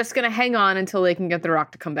 They're just going to hang on until they can get The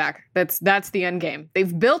Rock to come back. That's the end game.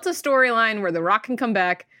 They've built a storyline where The Rock can come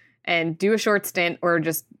back and do a short stint or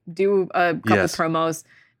just do a couple promos,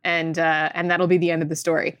 and that'll be the end of the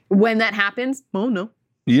story. When that happens, oh no.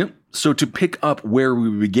 Yep. So to pick up where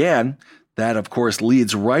we began, that of course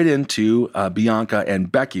leads right into Bianca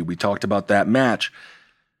and Becky. We talked about that match.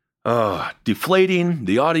 Deflating.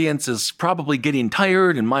 The audience is probably getting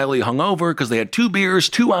tired and mildly hungover because they had 2 beers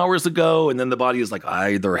 2 hours ago, and then the body is like,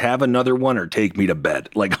 I either have another one or take me to bed.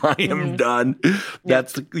 Like, I am done.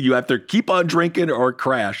 You have to keep on drinking or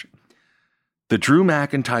crash. The Drew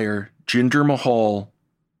McIntyre, Jinder Mahal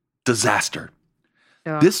disaster.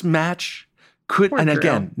 Yeah. This match could, and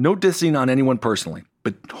again, no dissing on anyone personally,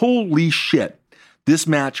 but holy shit, this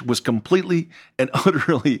match was completely and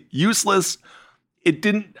utterly useless. It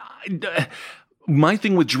didn't. My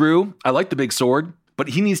thing with Drew, I like the big sword, but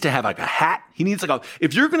he needs to have like a hat. He needs like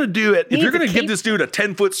if you're going to do it, if you're going to give this dude a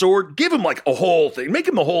 10-foot sword, give him like a whole thing. Make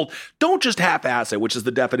him a whole, don't just half-ass it, which is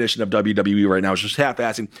the definition of WWE right now. It's just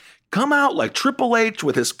half-assing. Come out like Triple H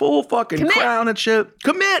with his full fucking crown and shit.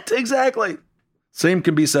 Commit, exactly. Same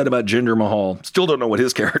can be said about Jinder Mahal. Still don't know what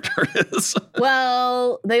his character is.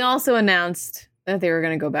 Well, they also announced that they were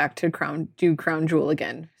going to go back to Crown Jewel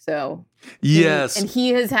again. So yes, he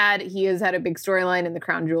has had a big storyline in the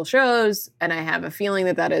Crown Jewel shows, and I have a feeling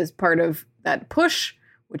that is part of that push,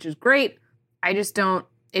 which is great. I just don't.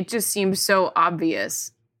 It just seems so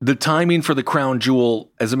obvious. The timing for the Crown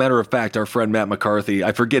Jewel, as a matter of fact, our friend Matt McCarthy,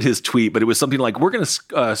 I forget his tweet, but it was something like, we're going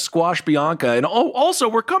to squash Bianca, and also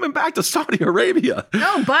we're coming back to Saudi Arabia.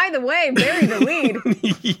 Oh, by the way, bury the lead.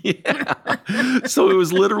 Yeah. So it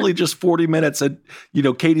was literally just 40 minutes, and,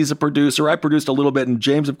 Katie's a producer, I produced a little bit, and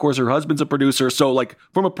James, of course, her husband's a producer. So, like,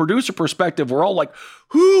 from a producer perspective, we're all like,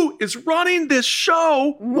 who is running this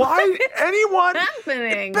show? Why anyone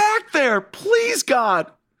happening back there? Please,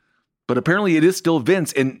 God. But apparently it is still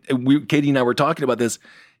Vince. And Katie and I were talking about this.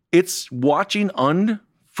 It's watching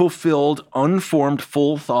unfulfilled, unformed,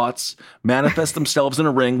 full thoughts manifest themselves in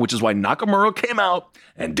a ring, which is why Nakamura came out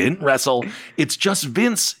and didn't wrestle. It's just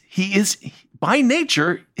Vince. He is, by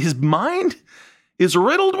nature, his mind is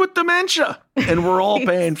riddled with dementia, and we're all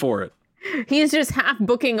paying for it. He's just half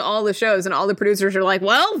booking all the shows, and all the producers are like,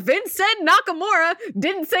 well, Vince said Nakamura,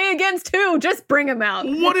 didn't say against who, just bring him out.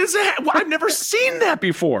 What is that? Well, I've never seen that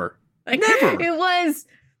before. Never.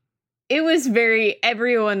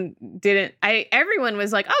 Everyone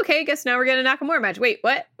was like, okay, I guess now we're getting a Nakamura match. Wait,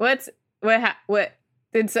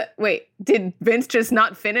 did Vince just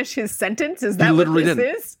not finish his sentence? Is that what this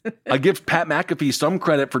is? I give Pat McAfee some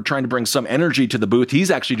credit for trying to bring some energy to the booth.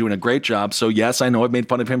 He's actually doing a great job. So yes, I know I've made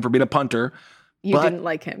fun of him for being a punter. You didn't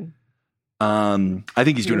like him. I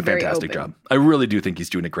think he's doing a fantastic job. I really do think he's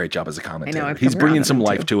doing a great job as a commentator. I know, he's bringing some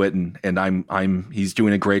life to it, and he's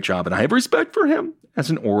doing a great job, and I have respect for him as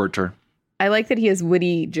an orator. I like that he has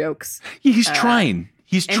witty jokes. He's trying.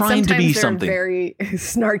 He's trying to be something. Very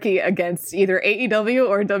snarky against either AEW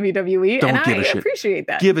or WWE, I appreciate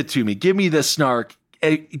that. Give it to me. Give me the snark.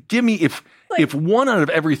 Give me if one out of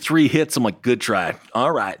every 3 hits, I'm like, good try.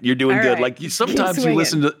 All right, you're doing good. Right. Like sometimes you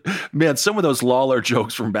listen to some of those Lawler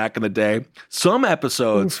jokes from back in the day. Some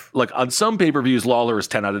episodes, like on some pay-per-views, Lawler is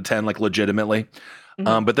 10 out of 10, like legitimately.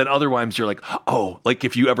 Mm-hmm. But then other ones you're like, oh, like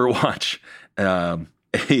if you ever watch,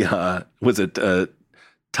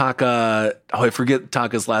 Taka, I forget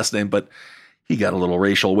Taka's last name, but he got a little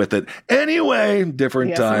racial with it. Anyway,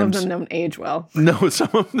 different times. Some of them don't age well. No,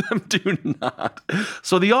 some of them do not.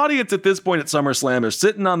 So the audience at this point at SummerSlam are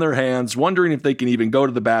sitting on their hands, wondering if they can even go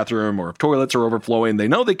to the bathroom or if toilets are overflowing. They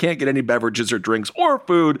know they can't get any beverages or drinks or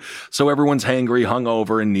food, so everyone's hangry,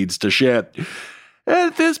 hungover, and needs to shit.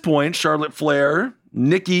 At this point, Charlotte Flair,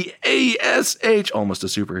 Nikki ASH, almost a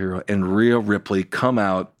superhero, and Rhea Ripley come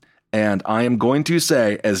out. And I am going to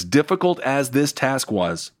say, as difficult as this task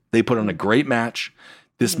was, they put on a great match.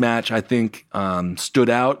 This match, I think, stood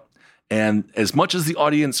out. And as much as the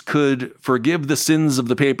audience could forgive the sins of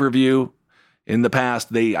the pay-per-view in the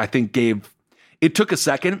past, it took a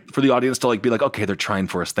second for the audience to be like, okay, they're trying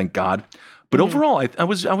for us, thank God. But overall, I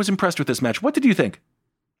was impressed with this match. What did you think?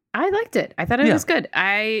 I liked it. I thought it was good.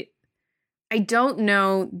 I don't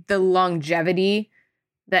know the longevity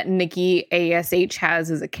that Nikki ASH has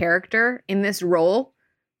as a character in this role.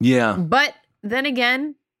 Yeah. But then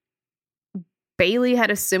again, Bayley had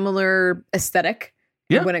a similar aesthetic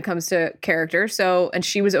when it comes to character. And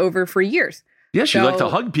she was over for years. Yeah, she liked to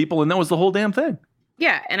hug people, and that was the whole damn thing.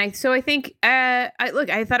 Yeah, and I think I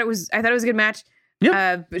thought it was a good match.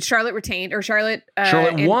 Yeah. But Charlotte retained, or Charlotte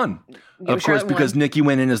won. Of course, because Nikki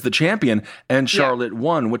went in as the champion and Charlotte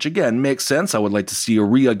won, which again makes sense. I would like to see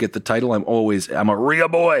Rhea get the title. I'm a Rhea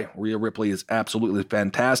boy. Rhea Ripley is absolutely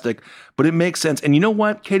fantastic, but it makes sense. And you know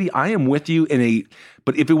what, Katie, I am with you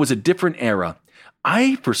but if it was a different era,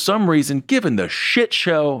 for some reason, given the shit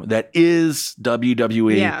show that is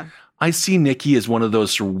WWE, I see Nikki as one of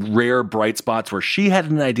those rare bright spots where she had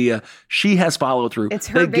an idea, she has follow through. It's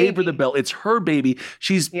her baby. They gave her the belt. It's her baby.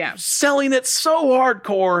 She's selling it so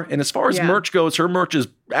hardcore. And as far as merch goes, her merch is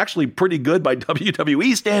actually pretty good by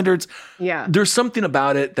WWE standards. Yeah. There's something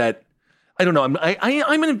about it that I don't know.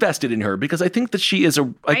 I'm invested in her because I think that she is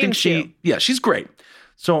she's great.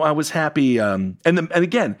 So I was happy. And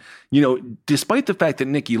again, despite the fact that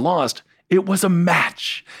Nikki lost, it was a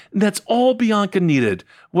match. That's all Bianca needed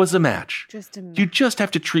was a match. You just have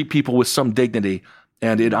to treat people with some dignity,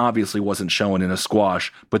 and it obviously wasn't shown in a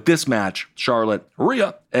squash. But this match, Charlotte,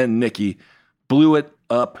 Rhea, and Nikki blew it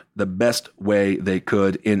up the best way they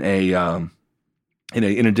could in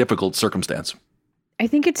a difficult circumstance. I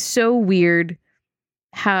think it's so weird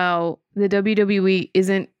how the WWE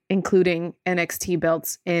isn't including NXT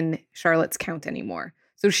belts in Charlotte's count anymore.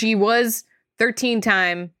 So she was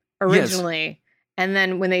 13-time originally, and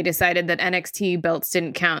then when they decided that NXT belts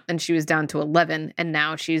didn't count, and she was down to 11, and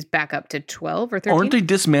now she's back up to 12 or 13. Aren't they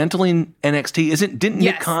dismantling NXT? Didn't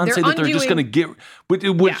Nick Khan say that they're just going to get?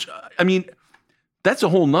 I mean, that's a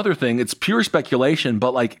whole nother thing. It's pure speculation,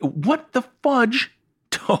 but what the fudge?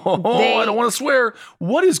 I don't want to swear.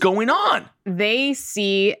 What is going on? They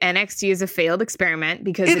see NXT as a failed experiment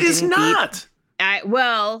because it is not.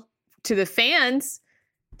 To the fans.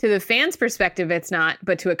 To the fans' perspective, it's not,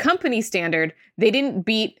 but to a company standard, they didn't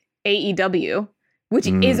beat AEW, which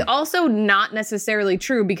is also not necessarily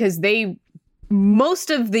true because most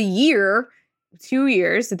of the year, 2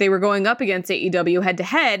 years that they were going up against AEW head to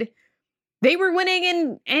head, they were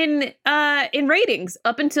winning in ratings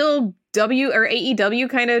up until AEW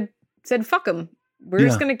kind of said, fuck them. We're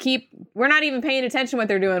just going to we're not even paying attention to what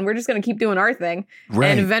they're doing. We're just going to keep doing our thing. Right.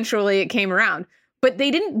 And eventually it came around. But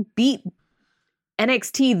they didn't beat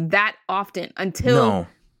NXT that often until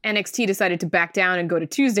NXT decided to back down and go to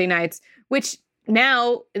Tuesday nights, which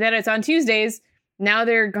now that it's on Tuesdays, now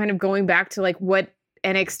they're kind of going back to like what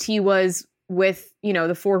NXT was with, you know,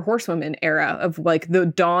 the 4 Horsewomen era of like the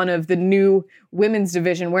dawn of the new women's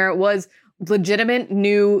division, where it was legitimate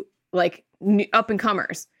new up and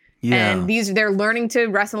comers. Yeah. And they're learning to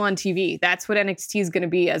wrestle on TV. That's what NXT is going to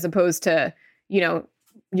be, as opposed to, you know,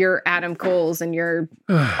 your Adam Coles and your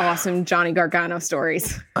awesome Johnny Gargano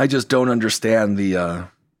stories. I just don't understand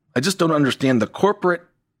the corporate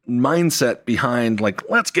mindset behind like,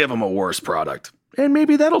 let's give them a worse product. And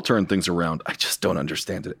maybe that'll turn things around. I just don't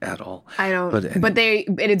understand it at all. I don't. But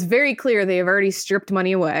it's very clear they have already stripped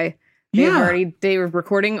money away. They were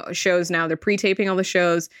recording shows now. They're pre-taping all the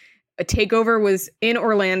shows. A takeover was in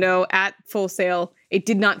Orlando at Full Sail. It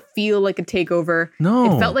did not feel like a takeover.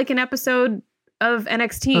 No. It felt like an episode of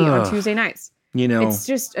NXT on Tuesday nights. You know, it's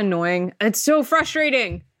just annoying. It's so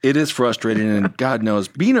frustrating. It is frustrating, and God knows,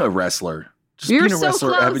 being a wrestler. You're so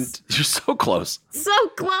close. You're so close. So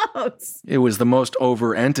close. It was the most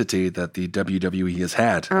over entity that the WWE has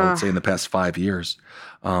had, I would say, in the past 5 years.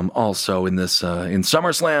 Also in this, in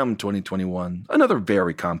SummerSlam 2021, another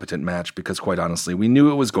very competent match because, quite honestly, we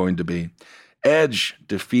knew it was going to be. Edge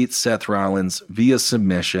defeats Seth Rollins via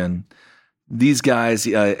submission. These guys,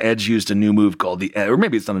 Edge used a new move called or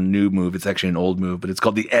maybe it's not a new move, it's actually an old move, but it's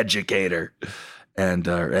called the Educator. And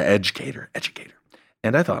Educator.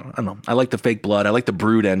 And I thought, I don't know, I like the fake blood. I like the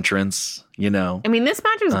Brood entrance, you know. I mean, this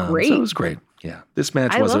match was great. So it was great. Yeah. This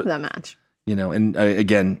match I love that match. You know, and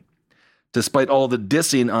again, despite all the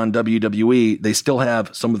dissing on WWE, they still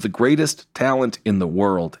have some of the greatest talent in the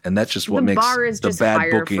world. And that's just what makes bar is the just bad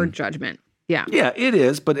higher booking. For judgment. Yeah. Yeah, it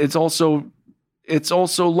is. But it's also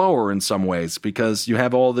lower in some ways because you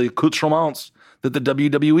have all the accoutrements that the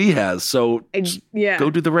WWE has. So go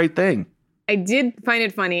do the right thing. I did find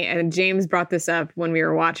it funny, and James brought this up when we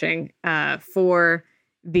were watching for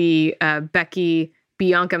the Becky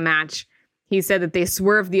Bianca match. He said that they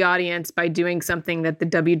swerved the audience by doing something that the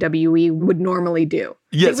WWE would normally do.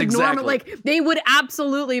 Yes, exactly. They would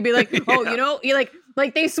absolutely be like, oh, you know,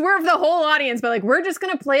 like they swerve the whole audience, but like, we're just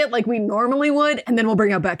going to play it like we normally would, and then we'll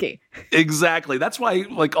bring out Becky. Exactly. That's why,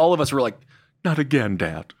 like, all of us were like, not again,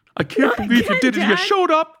 Dad. I can't believe you did it. You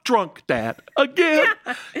showed up drunk, Dad. Again.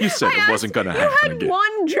 Yeah. You said it wasn't going to happen again. You had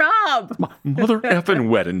one job. My mother effing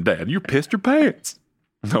wedding, Dad. You pissed your pants.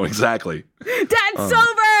 No, exactly. Dad's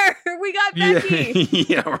sober. We got Becky.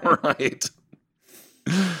 Yeah, right.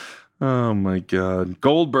 Oh, my God.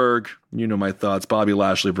 Goldberg, you know my thoughts. Bobby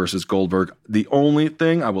Lashley versus Goldberg. The only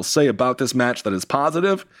thing I will say about this match that is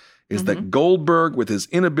positive is that Goldberg, with his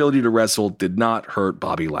inability to wrestle, did not hurt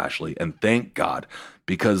Bobby Lashley. And thank God,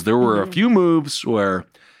 because there were a few moves where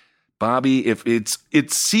Bobby, if it's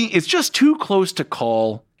just too close to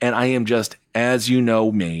call, and I am just, as you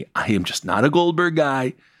know me, I am just not a Goldberg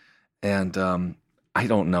guy. And I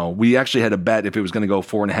don't know. We actually had a bet if it was going to go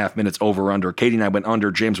 4.5 minutes over or under. Katie and I went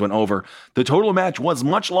under. James went over. The total match was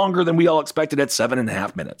much longer than we all expected at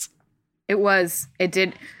 7.5 minutes. It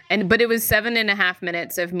did. But it was 7.5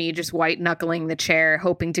 minutes of me just white knuckling the chair,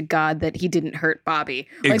 hoping to God that he didn't hurt Bobby.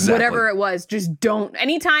 Like whatever it was, just don't.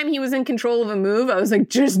 Anytime he was in control of a move, I was like,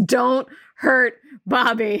 just don't hurt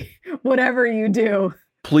Bobby, whatever you do.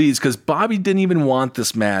 Please, because Bobby didn't even want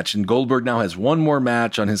this match, and Goldberg now has one more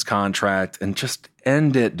match on his contract, and just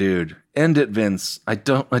end it, dude. End it, Vince. I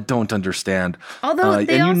don't understand. Although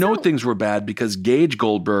things were bad because Gage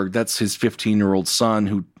Goldberg, that's his 15-year-old son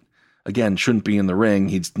who, again, shouldn't be in the ring.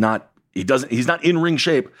 He's not in ring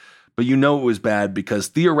shape, but you know it was bad because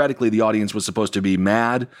theoretically the audience was supposed to be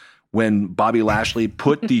mad when Bobby Lashley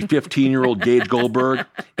put the 15-year-old Gage Goldberg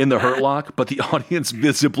in the Hurt Lock, but the audience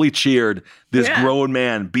visibly cheered this grown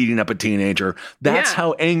man beating up a teenager. That's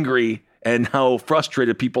how angry and how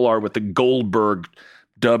frustrated people are with the Goldberg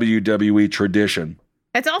WWE tradition.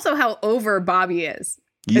 It's also how over Bobby is.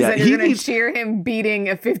 Yeah, you're going to cheer him beating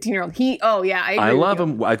a 15-year-old. I love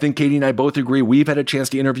him. I think Katie and I both agree. We've had a chance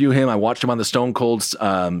to interview him. I watched him on the Stone Cold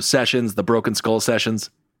sessions, the Broken Skull sessions.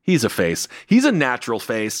 He's a face. He's a natural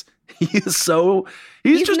face. He's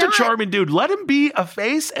just a charming dude. Let him be a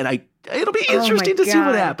face, and it'll be interesting to see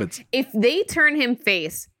what happens. If they turn him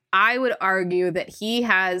face, I would argue that he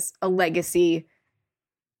has a legacy.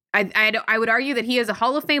 I would argue that he has a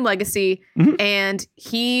Hall of Fame legacy, and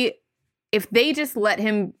if they just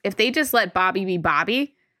let Bobby be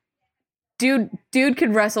Bobby, dude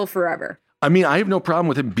could wrestle forever. I mean, I have no problem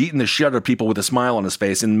with him beating the shit out of people with a smile on his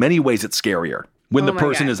face. In many ways, it's scarier when the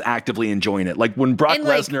person is actively enjoying it. Like when Brock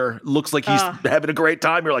Lesnar looks like he's having a great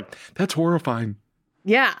time, you're like, that's horrifying.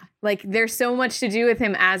 Yeah, like there's so much to do with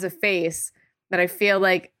him as a face that I feel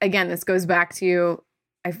like, again, this goes back to,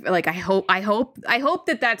 I feel like I hope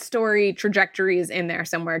that story trajectory is in there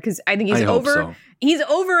somewhere, because I think he's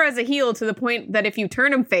over as a heel to the point that if you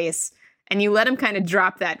turn him face and you let him kind of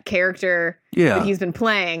drop that character that he's been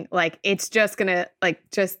playing, like it's just gonna like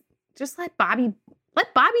just let Bobby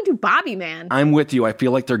do Bobby, man. I'm with you. I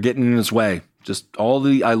feel like they're getting in his way. Just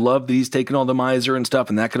I love that he's taking all the miser and stuff,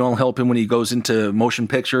 and that can all help him when he goes into motion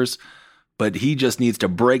pictures. But he just needs to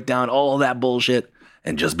break down all that bullshit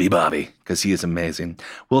and just be Bobby, because he is amazing.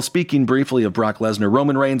 Well, speaking briefly of Brock Lesnar,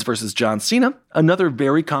 Roman Reigns versus John Cena, another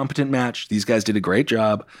very competent match. These guys did a great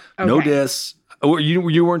job. Okay. No diss. Oh,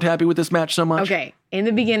 you weren't happy with this match so much? Okay. In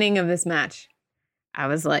the beginning of this match, I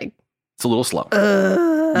was like, it's a little slow.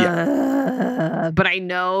 But I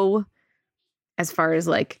know as far as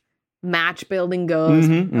like match building goes,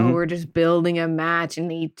 we're just building a match,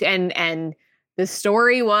 and the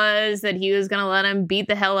story was that he was going to let him beat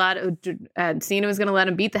the hell out of Cena was going to let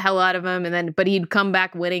him beat the hell out of him, but he'd come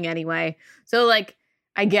back winning anyway. So like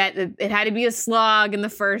I get that it had to be a slog in the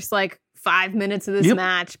first like 5 minutes of this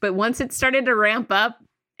match, but once it started to ramp up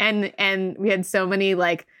and we had so many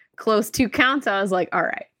like close 2 counts, I was like, all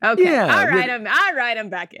right, okay, all right, I'm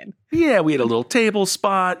back in. Yeah, we had a little table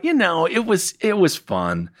spot. It was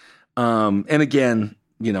fun. And again,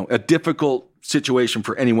 a difficult situation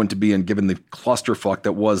for anyone to be in, given the clusterfuck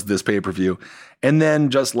that was this pay-per-view. And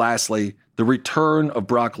then just lastly, the return of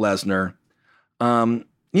Brock Lesnar. You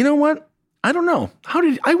know what? I don't know.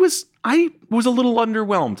 I was a little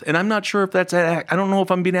underwhelmed, and I'm not sure if that's, I don't know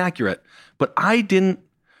if I'm being accurate, but I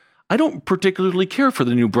don't particularly care for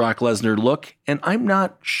the new Brock Lesnar look, and I'm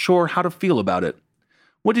not sure how to feel about it.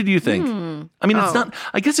 What did you think? I mean, it's not,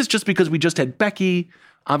 I guess it's just because we just had Becky,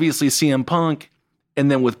 obviously CM Punk, and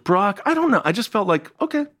then with Brock, I don't know. I just felt like,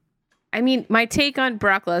 okay. I mean, my take on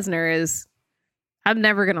Brock Lesnar is I'm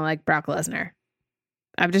never going to like Brock Lesnar.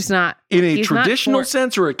 I'm just not. In a traditional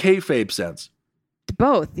sense or a kayfabe sense?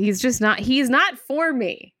 Both. He's not for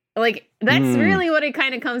me. Like, that's really what it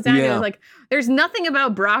kind of comes down to. Like, there's nothing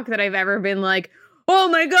about Brock that I've ever been like, oh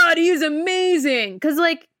my God, he's amazing. Because,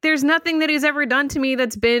 like, there's nothing that he's ever done to me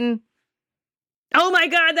that's been, oh my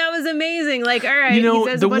God, that was amazing. Like, all right, he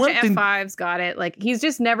says a bunch of F5s, got it. Like, he's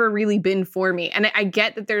just never really been for me. And I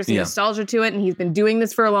get that there's nostalgia to it, and he's been doing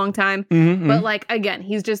this for a long time. But, like, again,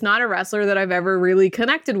 he's just not a wrestler that I've ever really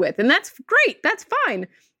connected with. And that's great. That's fine.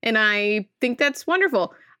 And I think that's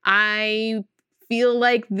wonderful. I feel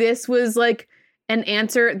like this was, like, an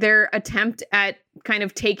answer, their attempt at kind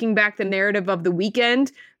of taking back the narrative of the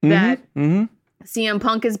weekend that CM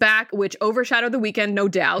Punk is back, which overshadowed the weekend, no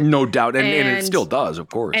doubt. No doubt. And it still does, of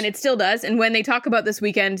course. And it still does. And when they talk about this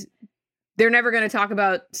weekend, they're never going to talk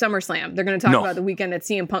about SummerSlam. They're going to talk about the weekend that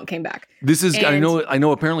CM Punk came back. This is, I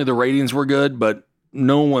know apparently the ratings were good, but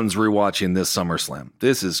no one's rewatching this SummerSlam.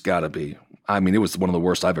 This has got to be, I mean, it was one of the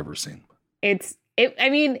worst I've ever seen.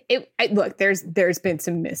 Look, there's been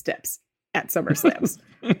some missteps at SummerSlams,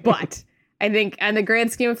 but I think on the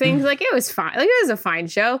grand scheme of things, like, it was fine. Like, it was a fine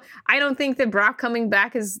show. I don't think that Brock coming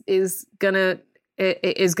back is gonna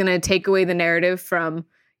take away the narrative from,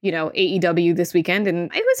 AEW this weekend.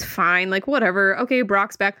 And it was fine. Like, whatever. Okay,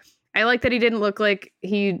 Brock's back. I like that he didn't look like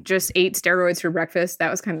he just ate steroids for breakfast. That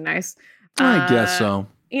was kind of nice. I guess so.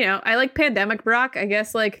 I like pandemic Brock. I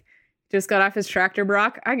guess, like, just got off his tractor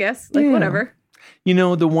Brock. I guess, like, whatever.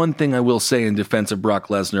 The one thing I will say in defense of Brock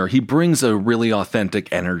Lesnar, he brings a really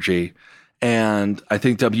authentic energy. And I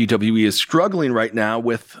think WWE is struggling right now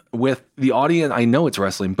with the audience. I know it's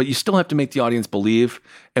wrestling, but you still have to make the audience believe.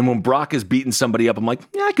 And when Brock is beating somebody up, I'm like,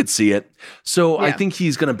 yeah, I could see it. So I think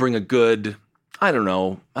he's going to bring a good, I don't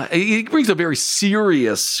know. He brings a very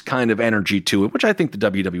serious kind of energy to it, which I think the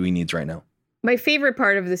WWE needs right now. My favorite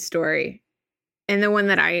part of this story, and the one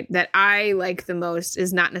that I like the most,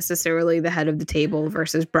 is not necessarily the head of the table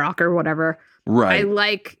versus Brock or whatever. Right. I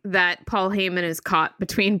like that Paul Heyman is caught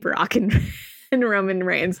between Brock and Roman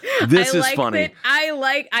Reigns. This is funny. I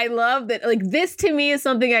love that. Like, this to me is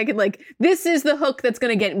something I could, like, this is the hook that's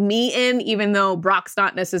going to get me in, even though Brock's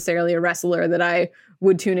not necessarily a wrestler that I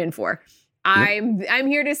would tune in for. I'm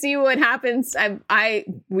here to see what happens.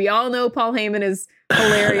 We all know Paul Heyman is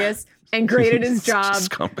hilarious and great at his job.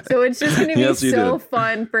 So it's just going to be so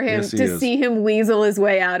fun for him to see him weasel his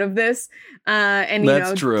way out of this. And,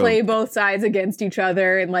 play both sides against each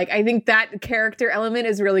other. And, like, I think that character element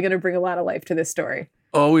is really going to bring a lot of life to this story.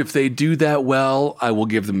 Oh, if they do that well, I will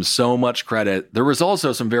give them so much credit. There was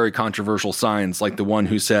also some very controversial signs, like the one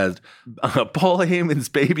who said, Paul Heyman's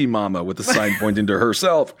baby mama, with a sign pointing to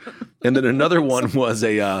herself. And then another one was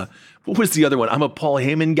what was the other one? I'm a Paul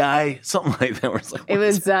Heyman guy, something like that. Where it's like, it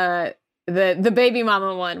was the baby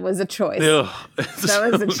mama one was a choice. Ugh,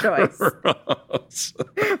 that was a choice. Gross.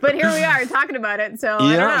 But here we are talking about it. So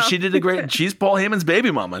I don't know. She did a great. She's Paul Heyman's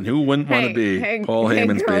baby mama, and who wouldn't want to be Paul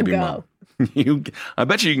Heyman's girl, baby go. mama? I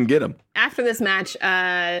bet you can get him. After this match,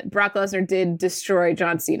 Brock Lesnar did destroy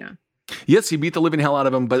John Cena. Yes, he beat the living hell out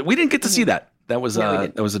of him, but we didn't get to see that. That was No, we a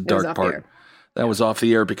didn't. dark part. That was off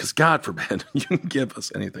the air because God forbid you can give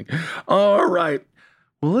us anything. All right.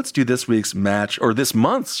 Well, let's do this week's match, or this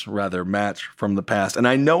month's rather, match from the past. And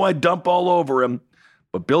I know I dump all over him,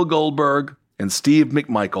 but Bill Goldberg and Steve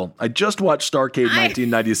McMichael. I just watched Starrcade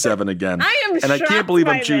 1997 again. I am and I can't shocked believe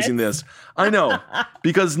by I'm choosing this. I know,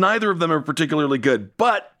 because neither of them are particularly good.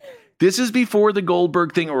 But this is before the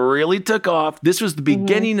Goldberg thing really took off. This was the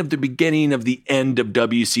beginning of the end of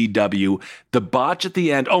WCW. The botch at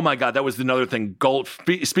the end. Oh my God, that was another thing.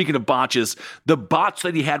 Speaking of botches, the botch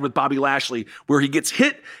that he had with Bobby Lashley, where he gets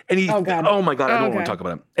hit and he. Oh God. Oh my God, I don't want to talk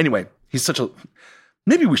about him. Anyway, he's such a.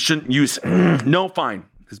 Maybe we shouldn't use. No, fine.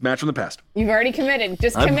 His match from the past. You've already committed.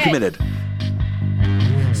 Just I'm commit. committed.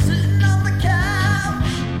 Sitting on the couch,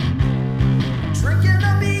 drinking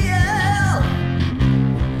a BL.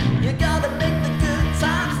 You gotta make the good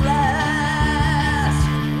times last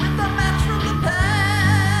with the match from the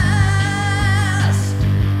past.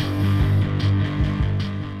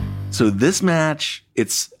 So this match,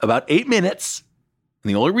 it's about 8 minutes.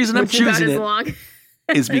 And the only reason I'm Which is about choosing as it long.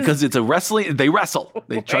 is because it's a wrestling. They wrestle.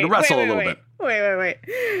 They try to wrestle a little bit. Wait.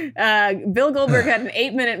 Bill Goldberg had an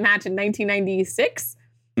 8-minute match in 1996.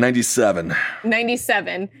 97.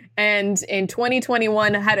 97. And in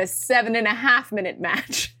 2021 had a 7.5-minute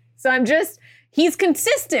match. So he's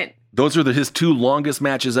consistent. Those are his 2 longest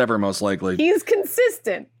matches ever, most likely. He's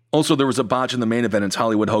consistent. Also, there was a botch in the main event. It's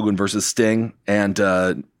Hollywood Hogan versus Sting.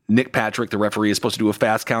 And Nick Patrick, the referee, is supposed to do a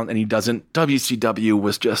fast count, and he doesn't. WCW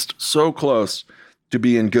was just so close to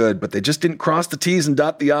being good, but they just didn't cross the T's and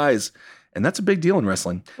dot the I's. And that's a big deal in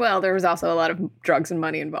wrestling. Well, there was also a lot of drugs and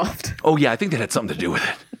money involved. Oh, yeah, I think that had something to do with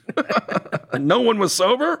it. No one was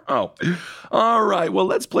sober? Oh. All right, well,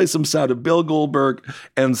 let's play some sound of Bill Goldberg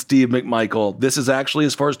and Steve McMichael. This is actually,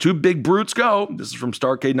 as far as 2 big brutes go, this is from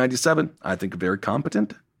Starrcade 97. I think a very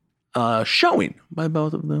competent showing by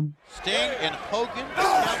both of them. Sting and Hogan, the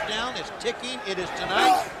countdown is ticking. It is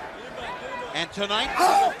tonight. And tonight we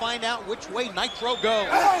will find out which way Nitro goes.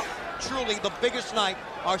 Truly the biggest night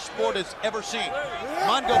our sport has ever seen.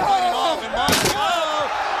 Mongo fighting off, and Mongo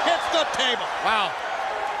hits the table. Wow.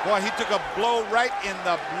 Boy, he took a blow right in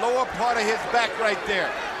the lower part of his back right there.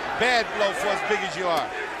 Bad blow for as big as you are.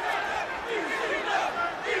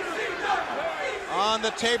 On the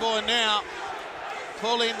table, and now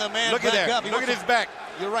pulling the man Look back at up. that. Look at his back.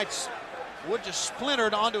 You're right. Wood just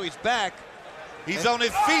splintered onto his back. He's on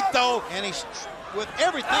his feet, though. And he's, with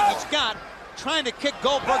everything he's got, trying to kick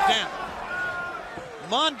Goldberg down.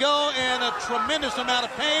 Mongo in a tremendous amount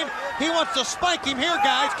of pain. He wants to spike him here,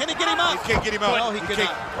 guys. Can he get him up? He can't get him up. No, he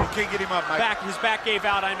cannot. He can't get him up, Mike. His back gave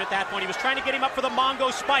out on him at that point. He was trying to get him up for the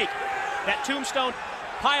Mongo spike. That tombstone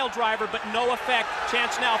pile driver, but no effect.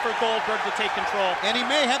 Chance now for Goldberg to take control. And he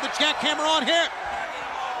may have the jackhammer on here.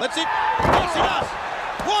 Let's see. Yes, he does.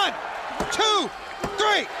 1, 2,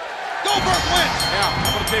 3. Goldberg wins. Yeah,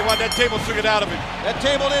 I'm going to tell you what, that table took it out of him. That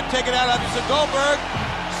table did take it out of him. So Goldberg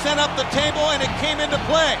sent up the table, and it came into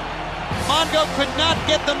play. Mongo could not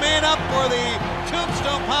get the man up for the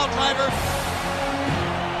tombstone pile driver.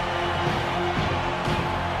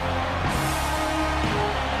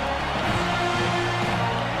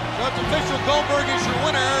 So it's official. Goldberg is your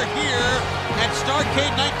winner here at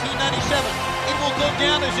Starrcade 1997. It will go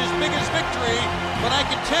down as his biggest victory, but I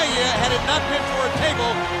can tell you, had it not been for a table,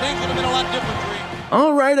 things would have been a lot different for him.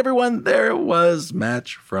 All right, everyone, there was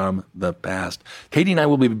Match from the Past. Katie and I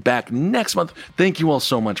will be back next month. Thank you all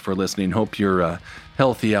so much for listening. Hope you're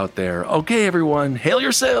healthy out there. Okay, everyone, hail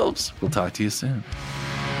yourselves. We'll talk to you soon.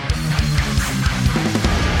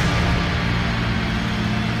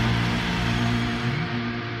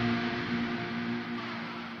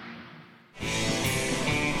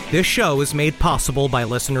 This show is made possible by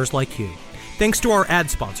listeners like you. Thanks to our ad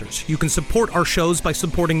sponsors, you can support our shows by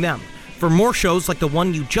supporting them. For more shows like the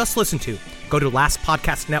one you just listened to, go to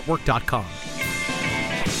lastpodcastnetwork.com.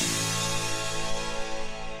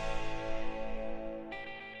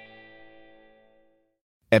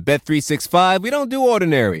 At Bet365, we don't do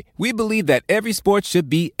ordinary. We believe that every sport should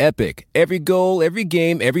be epic. Every goal, every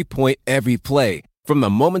game, every point, every play. From the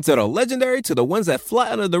moments that are legendary to the ones that fly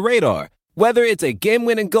under the radar. Whether it's a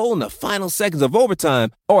game-winning goal in the final seconds of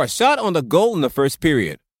overtime or a shot on the goal in the first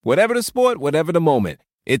period. Whatever the sport, whatever the moment.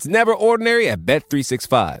 It's never ordinary at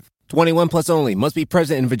Bet365. 21 plus only. Must be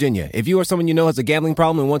present in Virginia. If you or someone you know has a gambling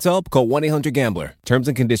problem and wants help, call 1-800-GAMBLER. Terms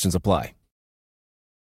and conditions apply.